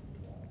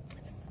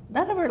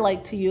 That ever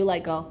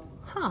go,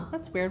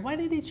 that's weird. Why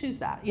did he choose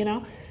that,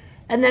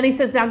 And then he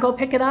says, now go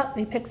pick it up.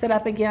 And he picks it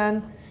up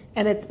again,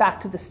 and it's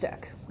back to the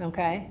stick,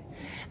 okay?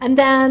 And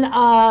then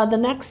the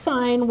next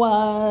sign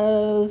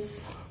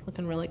was,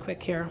 looking really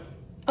quick here.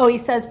 Oh, he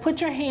says,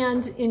 put your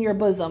hand in your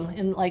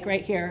bosom,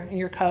 right here, in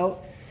your coat.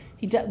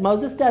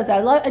 Moses does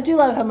that. I do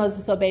love how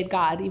Moses obeyed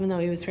God, even though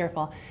he was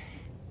fearful.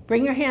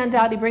 Bring your hand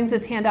out. He brings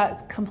his hand out.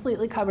 It's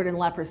completely covered in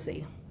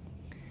leprosy.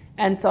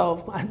 And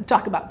so,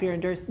 talk about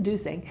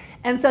fear-inducing.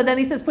 And so then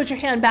he says, put your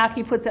hand back.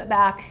 He puts it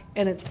back,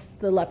 and it's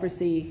the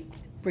leprosy,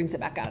 brings it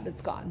back out.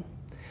 It's gone.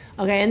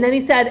 Okay, and then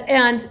he said,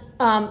 and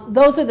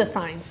those are the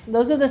signs.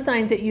 Those are the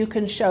signs that you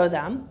can show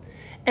them.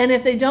 And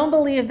if they don't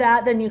believe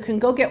that, then you can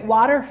go get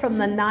water from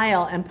the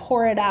Nile and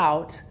pour it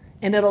out,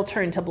 and it'll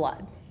turn to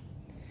blood.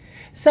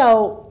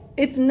 So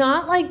it's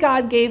not like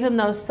God gave him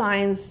those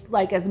signs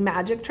as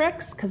magic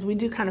tricks, because we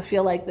do kind of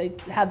feel like they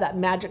have that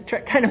magic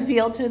trick kind of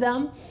feel to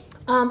them.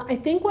 I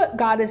think what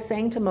God is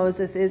saying to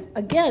Moses is,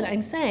 again,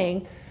 I'm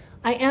saying,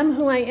 I am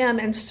who I am,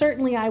 and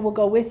certainly I will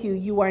go with you.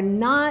 You are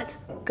not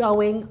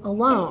going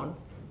alone.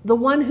 The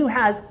one who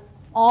has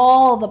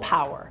all the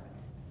power,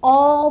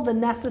 all the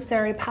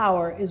necessary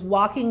power is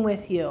walking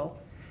with you.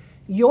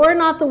 You're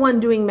not the one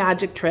doing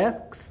magic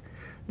tricks.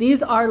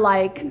 These are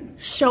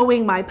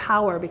showing my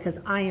power because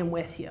I am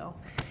with you.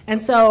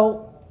 And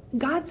so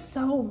God's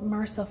so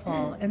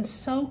merciful and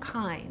so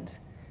kind.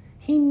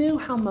 He knew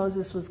how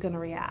Moses was going to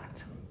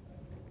react.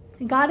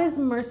 God is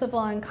merciful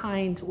and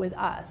kind with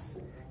us.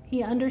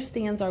 He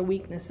understands our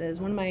weaknesses.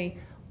 One of my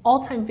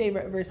all-time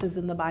favorite verses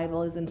in the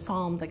Bible is in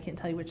Psalms. I can't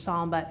tell you which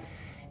Psalm, but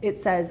it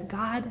says,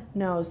 God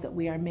knows that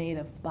we are made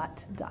of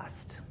but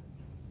dust.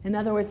 In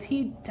other words,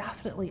 he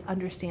definitely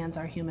understands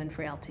our human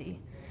frailty.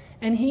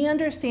 And he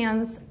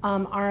understands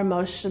our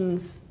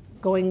emotions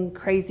going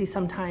crazy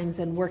sometimes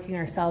and working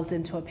ourselves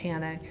into a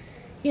panic.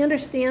 He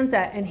understands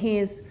that, and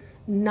he's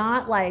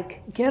not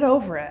get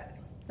over it.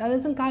 That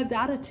isn't God's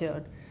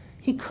attitude.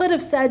 He could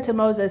have said to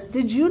Moses,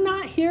 did you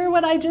not hear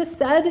what I just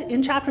said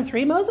in chapter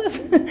 3, Moses?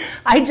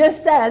 I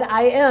just said,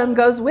 I am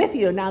goes with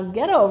you. Now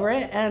get over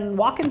it and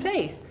walk in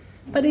faith.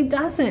 But he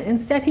doesn't.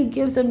 Instead, he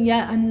gives him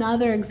yet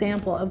another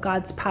example of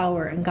God's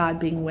power and God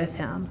being with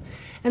him.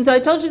 And so I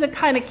told you to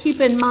kind of keep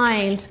in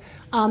mind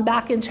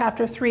back in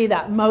chapter 3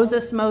 that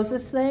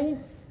Moses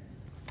thing.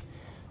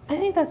 I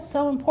think that's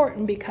so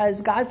important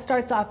because God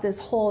starts off this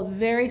whole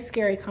very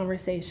scary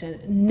conversation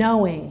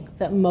knowing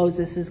that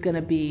Moses is going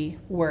to be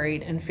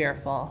worried and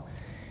fearful.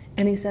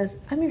 And he says,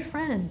 I'm your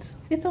friend.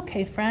 It's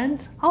okay,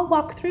 friend. I'll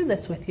walk through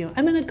this with you.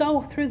 I'm going to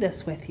go through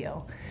this with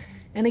you.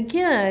 And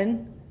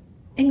again,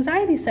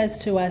 anxiety says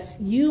to us,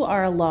 you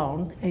are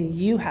alone and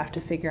you have to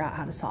figure out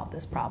how to solve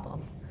this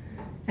problem.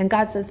 And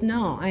God says,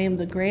 no, I am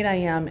the great I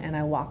am and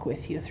I walk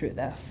with you through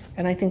this.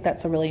 And I think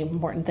that's a really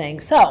important thing.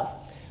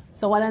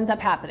 So what ends up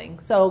happening?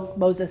 So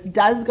Moses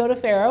does go to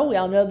Pharaoh. We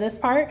all know this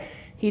part.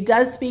 He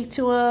does speak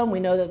to him. We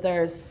know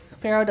that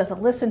Pharaoh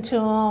doesn't listen to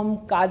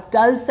him. God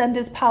does send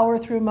his power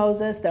through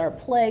Moses. There are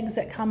plagues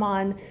that come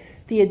on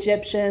the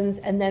Egyptians.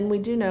 And then we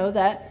do know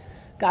that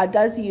God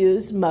does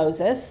use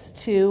Moses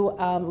to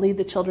lead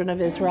the children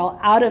of Israel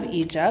out of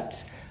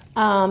Egypt.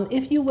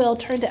 If you will,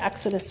 turn to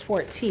Exodus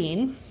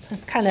 14.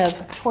 It's kind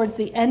of towards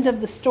the end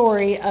of the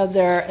story of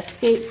their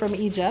escape from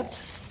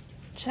Egypt.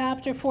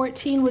 Chapter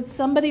 14, would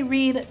somebody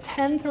read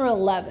 10 through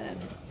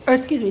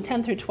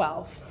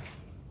 12?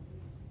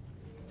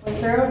 When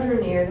Pharaoh drew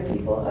near, the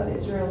people of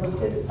Israel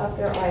lifted up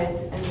their eyes,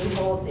 and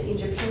behold, the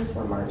Egyptians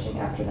were marching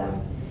after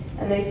them,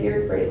 and they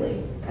feared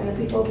greatly. And the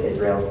people of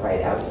Israel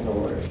cried out to the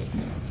Lord.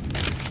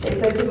 They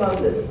said to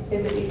Moses,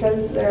 is it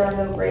because there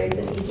are no graves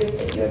in Egypt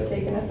that you have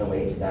taken us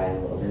away to die in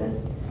the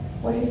wilderness?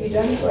 What have you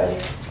done to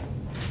us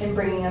in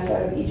bringing us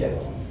out of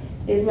Egypt?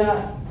 Is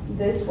not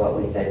this what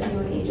we said to you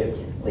in Egypt?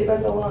 Leave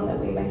us alone that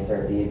we may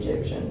serve the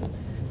Egyptians.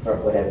 For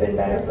it would have been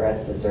better for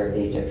us to serve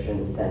the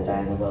Egyptians than die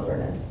in the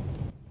wilderness.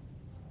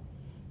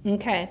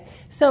 Okay,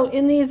 so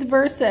in these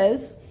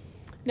verses,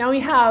 now we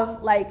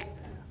have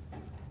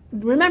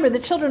remember the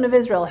children of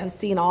Israel have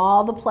seen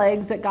all the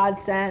plagues that God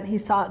sent.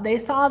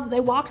 They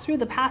walked through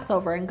the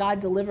Passover and God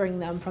delivering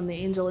them from the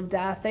angel of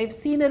death. They've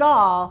seen it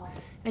all,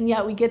 and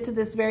yet we get to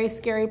this very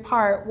scary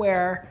part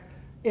where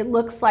it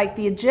looks like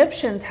the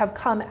Egyptians have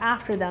come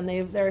after them.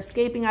 They're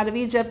escaping out of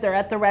Egypt. They're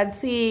at the Red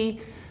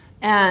Sea.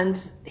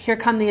 and here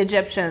come the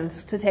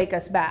Egyptians to take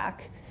us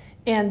back.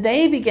 And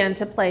they begin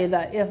to play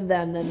the if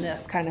then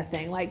this kind of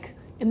thing. Like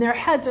in their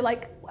heads are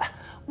like,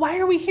 why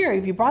are we here?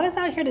 If you brought us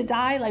out here to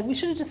die, like we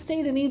should have just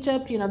stayed in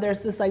Egypt.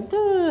 There's this like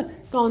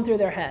going through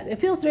their head. It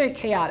feels very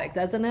chaotic,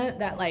 doesn't it?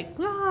 That like,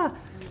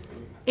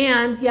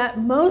 And yet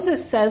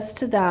Moses says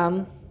to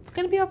them, it's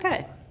going to be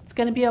okay. It's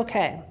going to be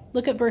okay.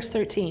 Look at verse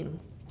 13.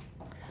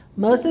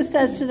 Moses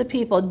says to the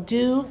people,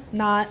 do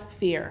not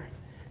fear.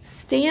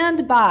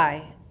 Stand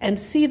by and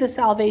see the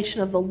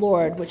salvation of the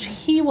Lord, which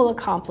he will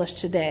accomplish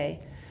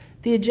today.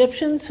 The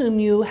Egyptians whom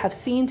you have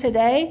seen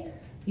today,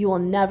 you will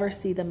never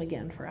see them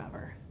again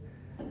forever.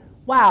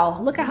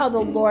 Wow, look at how the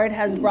Lord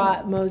has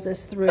brought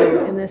Moses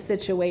through in this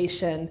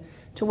situation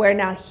to where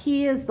now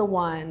he is the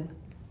one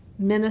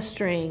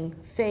ministering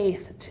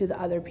faith to the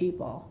other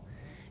people.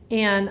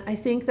 And I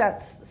think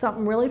that's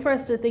something really for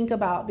us to think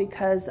about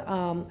because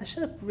I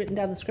should have written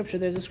down the scripture.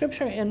 There's a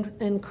scripture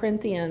in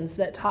Corinthians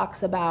that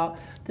talks about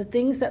the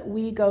things that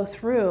we go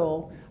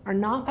through are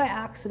not by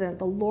accident.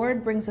 The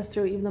Lord brings us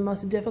through even the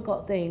most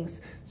difficult things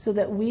so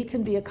that we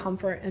can be a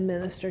comfort and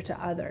minister to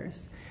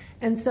others.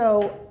 And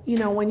so,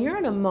 when you're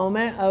in a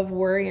moment of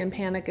worry and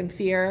panic and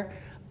fear,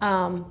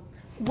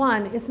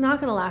 one, it's not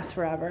going to last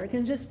forever. It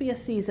can just be a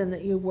season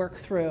that you work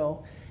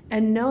through.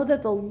 And know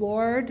that the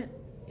Lord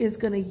is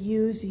going to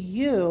use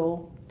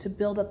you to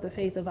build up the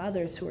faith of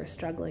others who are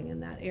struggling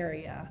in that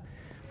area.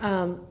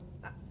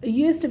 It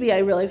used to be I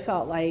really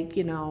felt like,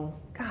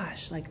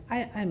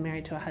 I'm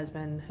married to a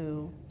husband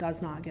who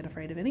does not get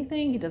afraid of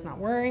anything. He does not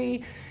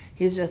worry.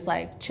 He's just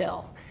like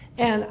chill.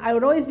 And I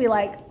would always be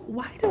like,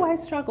 why do I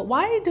struggle?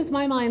 Why does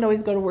my mind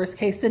always go to worst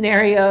case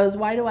scenarios?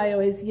 Why do I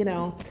always,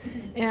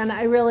 And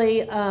I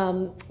really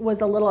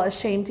was a little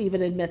ashamed to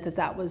even admit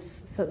that was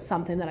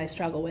something that I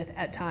struggle with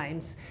at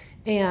times.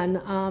 And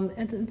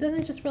then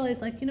I just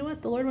realized, like, you know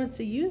what? The Lord wants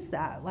to use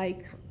that.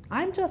 Like,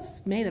 I'm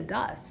just made of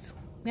dust.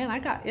 Man, I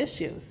got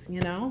issues,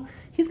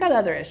 He's got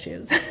other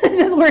issues,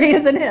 just where he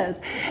isn't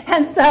his.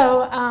 And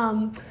so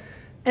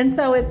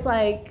it's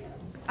like,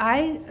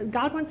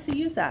 God wants to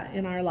use that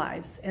in our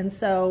lives. And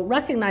so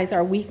recognize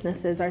our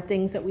weaknesses, our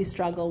things that we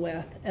struggle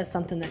with as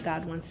something that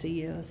God wants to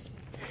use.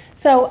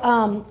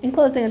 So in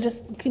closing,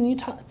 can you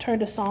turn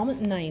to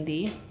Psalm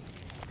 90?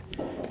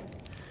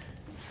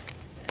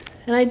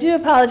 And I do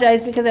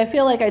apologize because I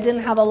feel like I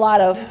didn't have a lot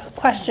of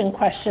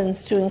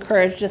questions to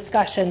encourage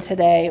discussion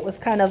today. It was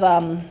kind of,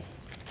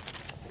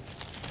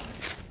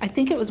 I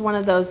think it was one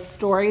of those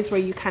stories where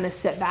you kind of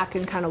sit back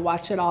and kind of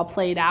watch it all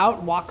played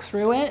out, walk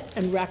through it,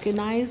 and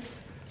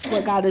recognize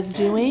what God is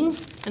doing.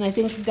 And I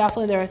think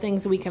definitely there are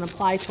things that we can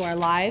apply to our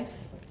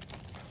lives.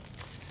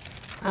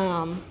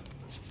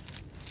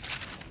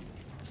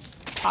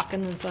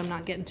 Talking, and so I'm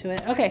not getting to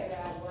it. Okay.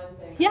 One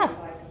thing yeah.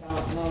 I like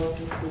about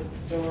Moses'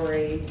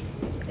 story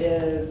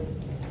is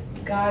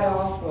God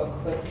also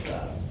equips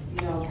us.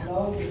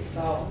 Moses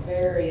felt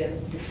very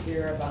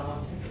insecure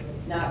about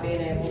not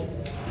being able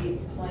to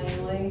speak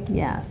plainly.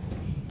 Yes.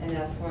 And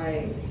that's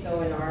why,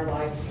 so in our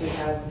lives, we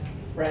have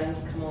friends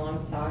come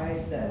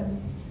alongside that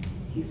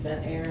he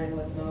sent Aaron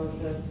with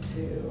Moses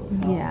to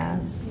help.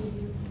 Yes.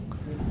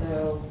 And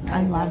so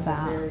I love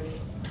that.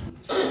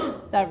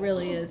 That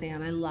really is,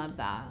 Anne. I love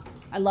that.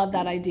 I love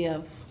that idea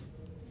of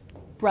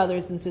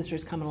brothers and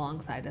sisters coming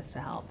alongside us to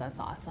help. That's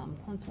awesome.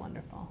 That's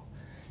wonderful.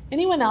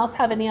 Anyone else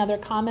have any other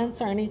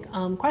comments or any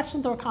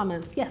questions or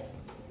comments? Yes.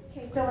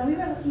 Okay, so when we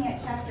were looking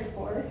at chapter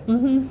 4,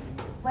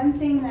 one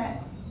thing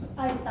that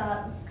I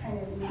thought was kind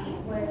of neat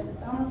was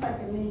it's almost like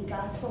a mini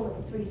gospel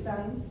with the 3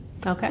 signs.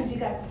 Okay. Because you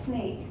got the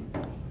snake,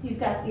 you've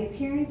got the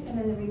appearance, and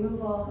then the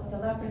removal of the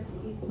leprosy,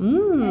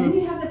 Mm. and then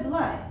you have the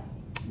blood.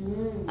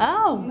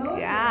 Oh, Moses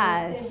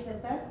gosh. is the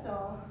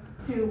vessel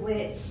through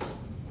which,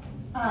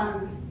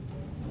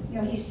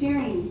 he's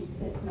sharing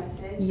this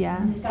message.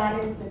 Yes.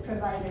 God is the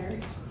provider,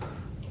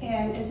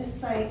 and it's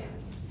just like,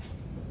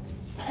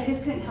 I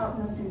just couldn't help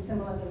noticing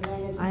symbolism there.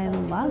 It's just I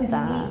love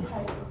that.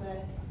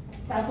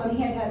 That's when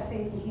he had to have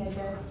faith and he had to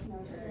share it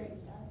and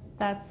stuff.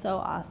 That's so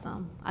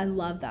awesome. I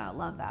love that,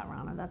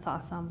 Rana. That's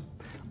awesome.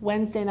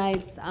 Wednesday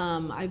nights,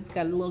 I've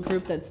got a little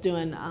group that's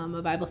doing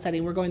a Bible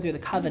study. We're going through the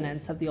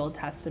covenants of the Old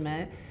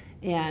Testament,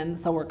 and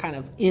so we're kind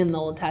of in the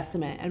Old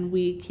Testament, and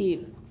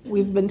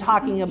we've been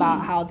talking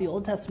about how the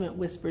Old Testament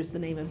whispers the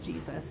name of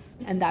Jesus,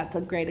 and that's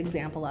a great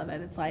example of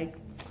it. It's like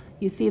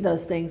you see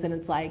those things, and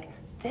it's like,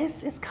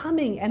 this is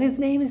coming, and his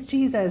name is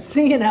Jesus.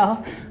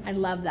 I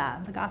love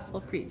that. The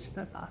gospel preached.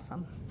 That's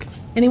awesome.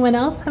 Anyone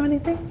else have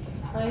anything?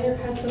 I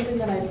had something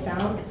that I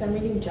found because I'm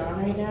reading John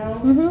right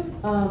now, and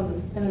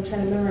I'm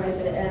trying to memorize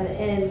it. And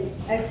in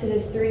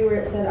Exodus 3, where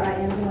it said, "I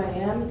am who I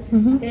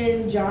am,"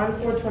 in John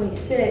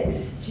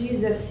 4:26,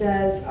 Jesus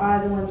says,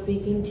 "I, the one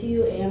speaking to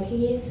you, am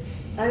He."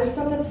 I just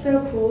thought that's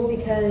so cool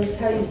because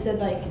how you said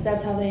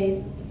that's how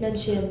they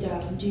mentioned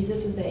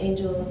Jesus was the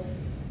angel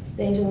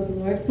of the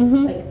Lord.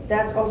 Like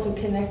that's also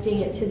connecting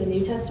it to the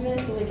New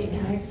Testament, so it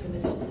connects, and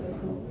it's just so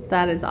cool.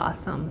 That is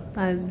awesome.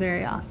 That is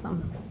very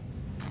awesome.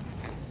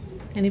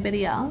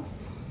 Anybody else?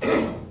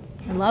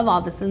 I love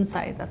all this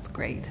insight. That's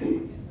great.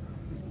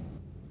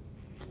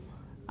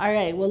 All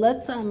right, well,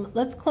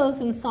 let's close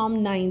in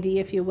Psalm 90,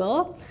 if you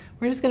will.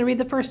 We're just going to read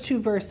the first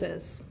 2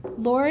 verses.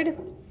 Lord,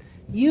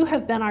 you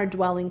have been our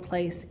dwelling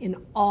place in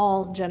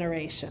all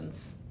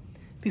generations.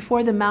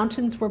 Before the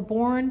mountains were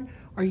born,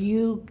 or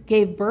you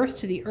gave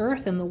birth to the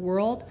earth and the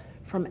world,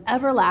 from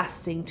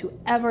everlasting to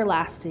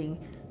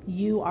everlasting,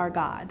 you are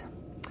God.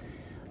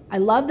 I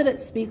love that it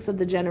speaks of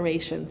the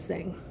generations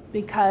thing,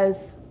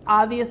 because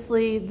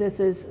obviously this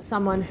is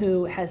someone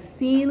who has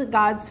seen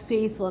God's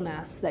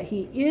faithfulness, that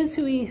he is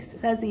who he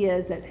says he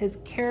is, that his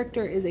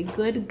character is a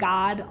good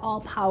God,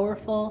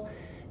 all-powerful,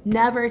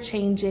 never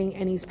changing,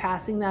 and he's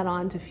passing that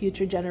on to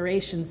future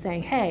generations,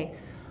 saying, hey,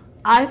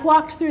 I've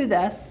walked through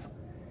this,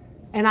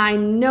 and I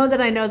know that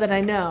I know that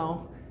I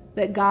know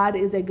that God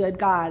is a good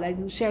God. I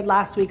shared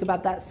last week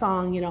about that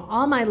song,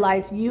 all my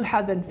life you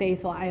have been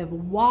faithful. I have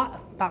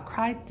walked, about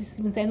cried, just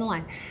even saying the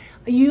line.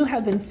 You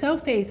have been so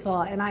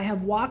faithful, and I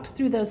have walked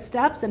through those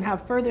steps and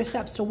have further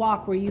steps to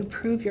walk where you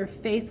prove your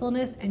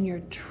faithfulness and your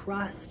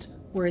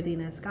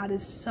trustworthiness. God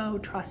is so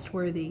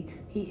trustworthy.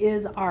 He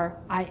is our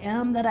I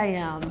am that I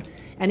am,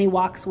 and he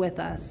walks with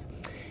us.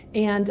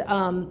 And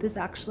this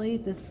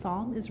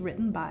psalm is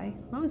written by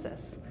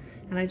Moses.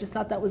 And I just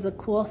thought that was a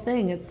cool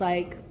thing. It's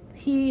like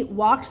he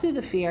walked through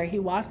the fear. He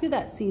walked through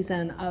that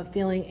season of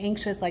feeling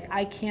anxious, like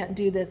I can't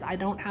do this. I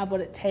don't have what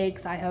it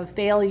takes. I have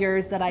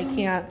failures that I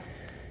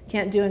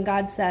can't do. And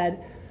God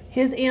said,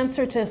 his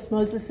answer to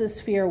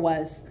Moses' fear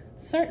was,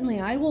 certainly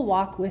I will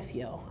walk with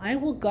you. I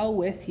will go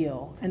with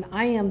you. And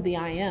I am the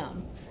I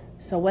am.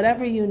 So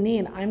whatever you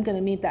need, I'm going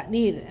to meet that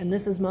need. And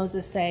this is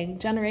Moses saying,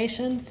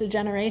 generations to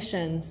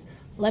generations,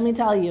 let me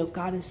tell you,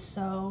 God is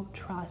so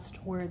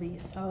trustworthy,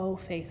 so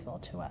faithful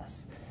to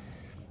us.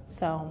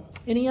 So,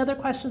 any other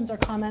questions or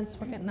comments?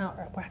 We're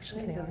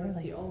actually getting out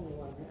early. The only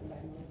one written by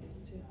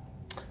Moses too.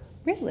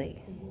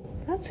 Really?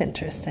 That's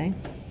interesting.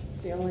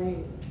 It's the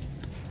only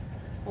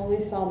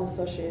psalm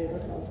associated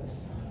with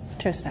Moses.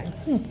 Interesting.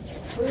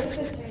 Where does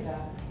it say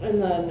that?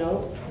 In the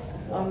notes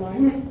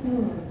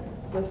online.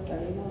 The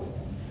study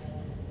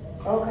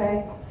notes.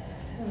 Okay.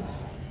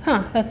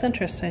 Huh, that's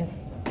interesting.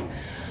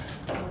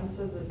 One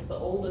says it's the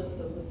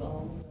oldest of the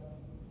Psalms.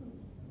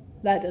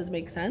 That does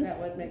make sense.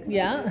 That would make sense.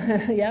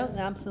 Yeah, yeah,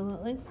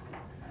 absolutely.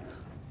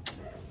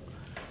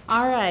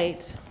 All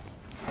right.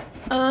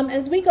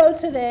 As we go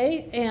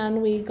today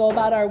and we go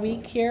about our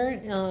week here,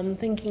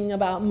 thinking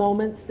about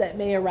moments that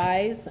may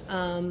arise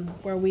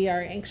where we are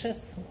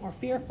anxious or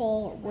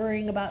fearful or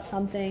worrying about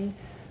something,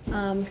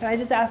 can I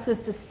just ask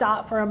us to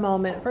stop for a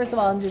moment, first of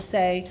all, and just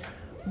say,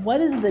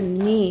 what is the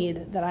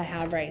need that I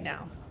have right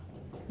now?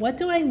 What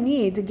do I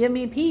need to give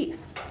me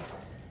peace?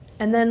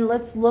 And then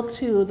let's look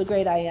to the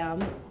great I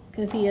am,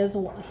 because he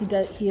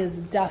is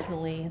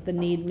definitely the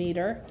need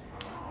meter.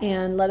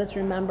 And let us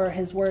remember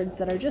his words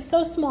that are just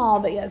so small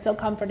but yet so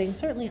comforting.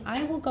 Certainly,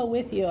 I will go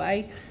with you.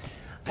 I've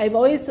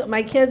always,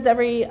 my kids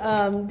every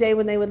day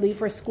when they would leave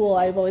for school,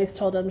 I've always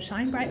told them,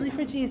 shine brightly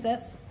for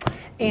Jesus.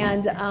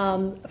 And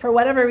for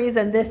whatever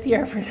reason this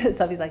year,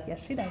 Sophie's like,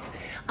 yes, she does.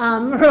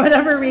 For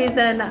whatever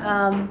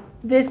reason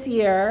this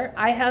year,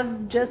 I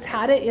have just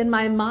had it in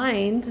my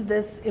mind,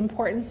 this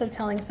importance of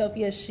telling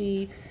Sophie as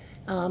she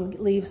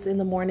leaves in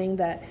the morning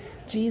that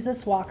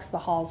Jesus walks the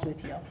halls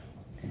with you.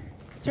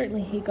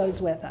 Certainly he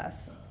goes with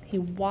us. He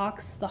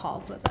walks the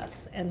halls with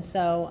us. And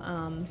so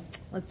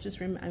let's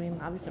just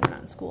obviously we're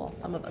not in school.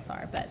 Some of us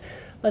are. But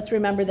let's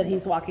remember that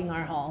he's walking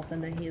our halls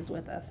and that he is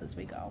with us as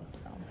we go.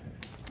 So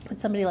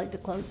would somebody like to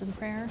close in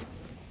prayer?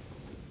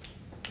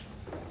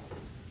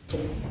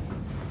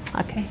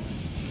 Okay.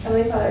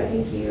 Heavenly Father,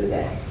 thank you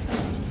that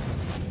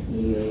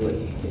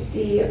you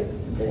see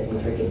the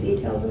intricate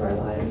details of our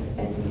lives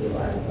and you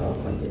are well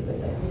acquainted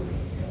with it.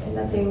 And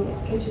nothing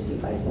catches you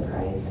by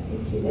surprise.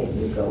 Thank you that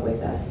you go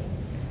with us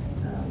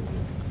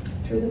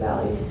through the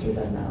valleys, through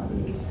the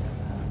mountains.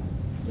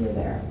 You're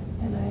there.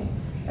 And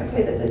I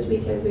pray that this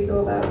week as we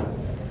go about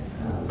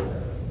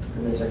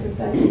the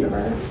circumstances of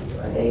our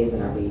days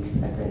and our weeks,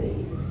 I pray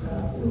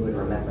that we would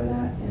remember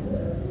that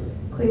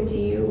and cling to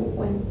you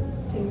when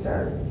things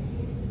are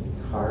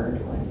hard,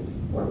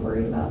 when we're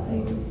worried about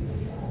things,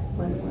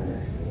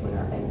 when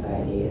our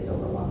anxiety is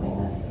overwhelming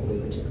us, that we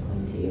would just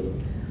cling to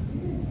you.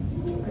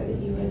 I pray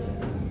that you would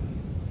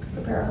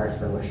prepare our hearts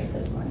for worship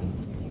this morning.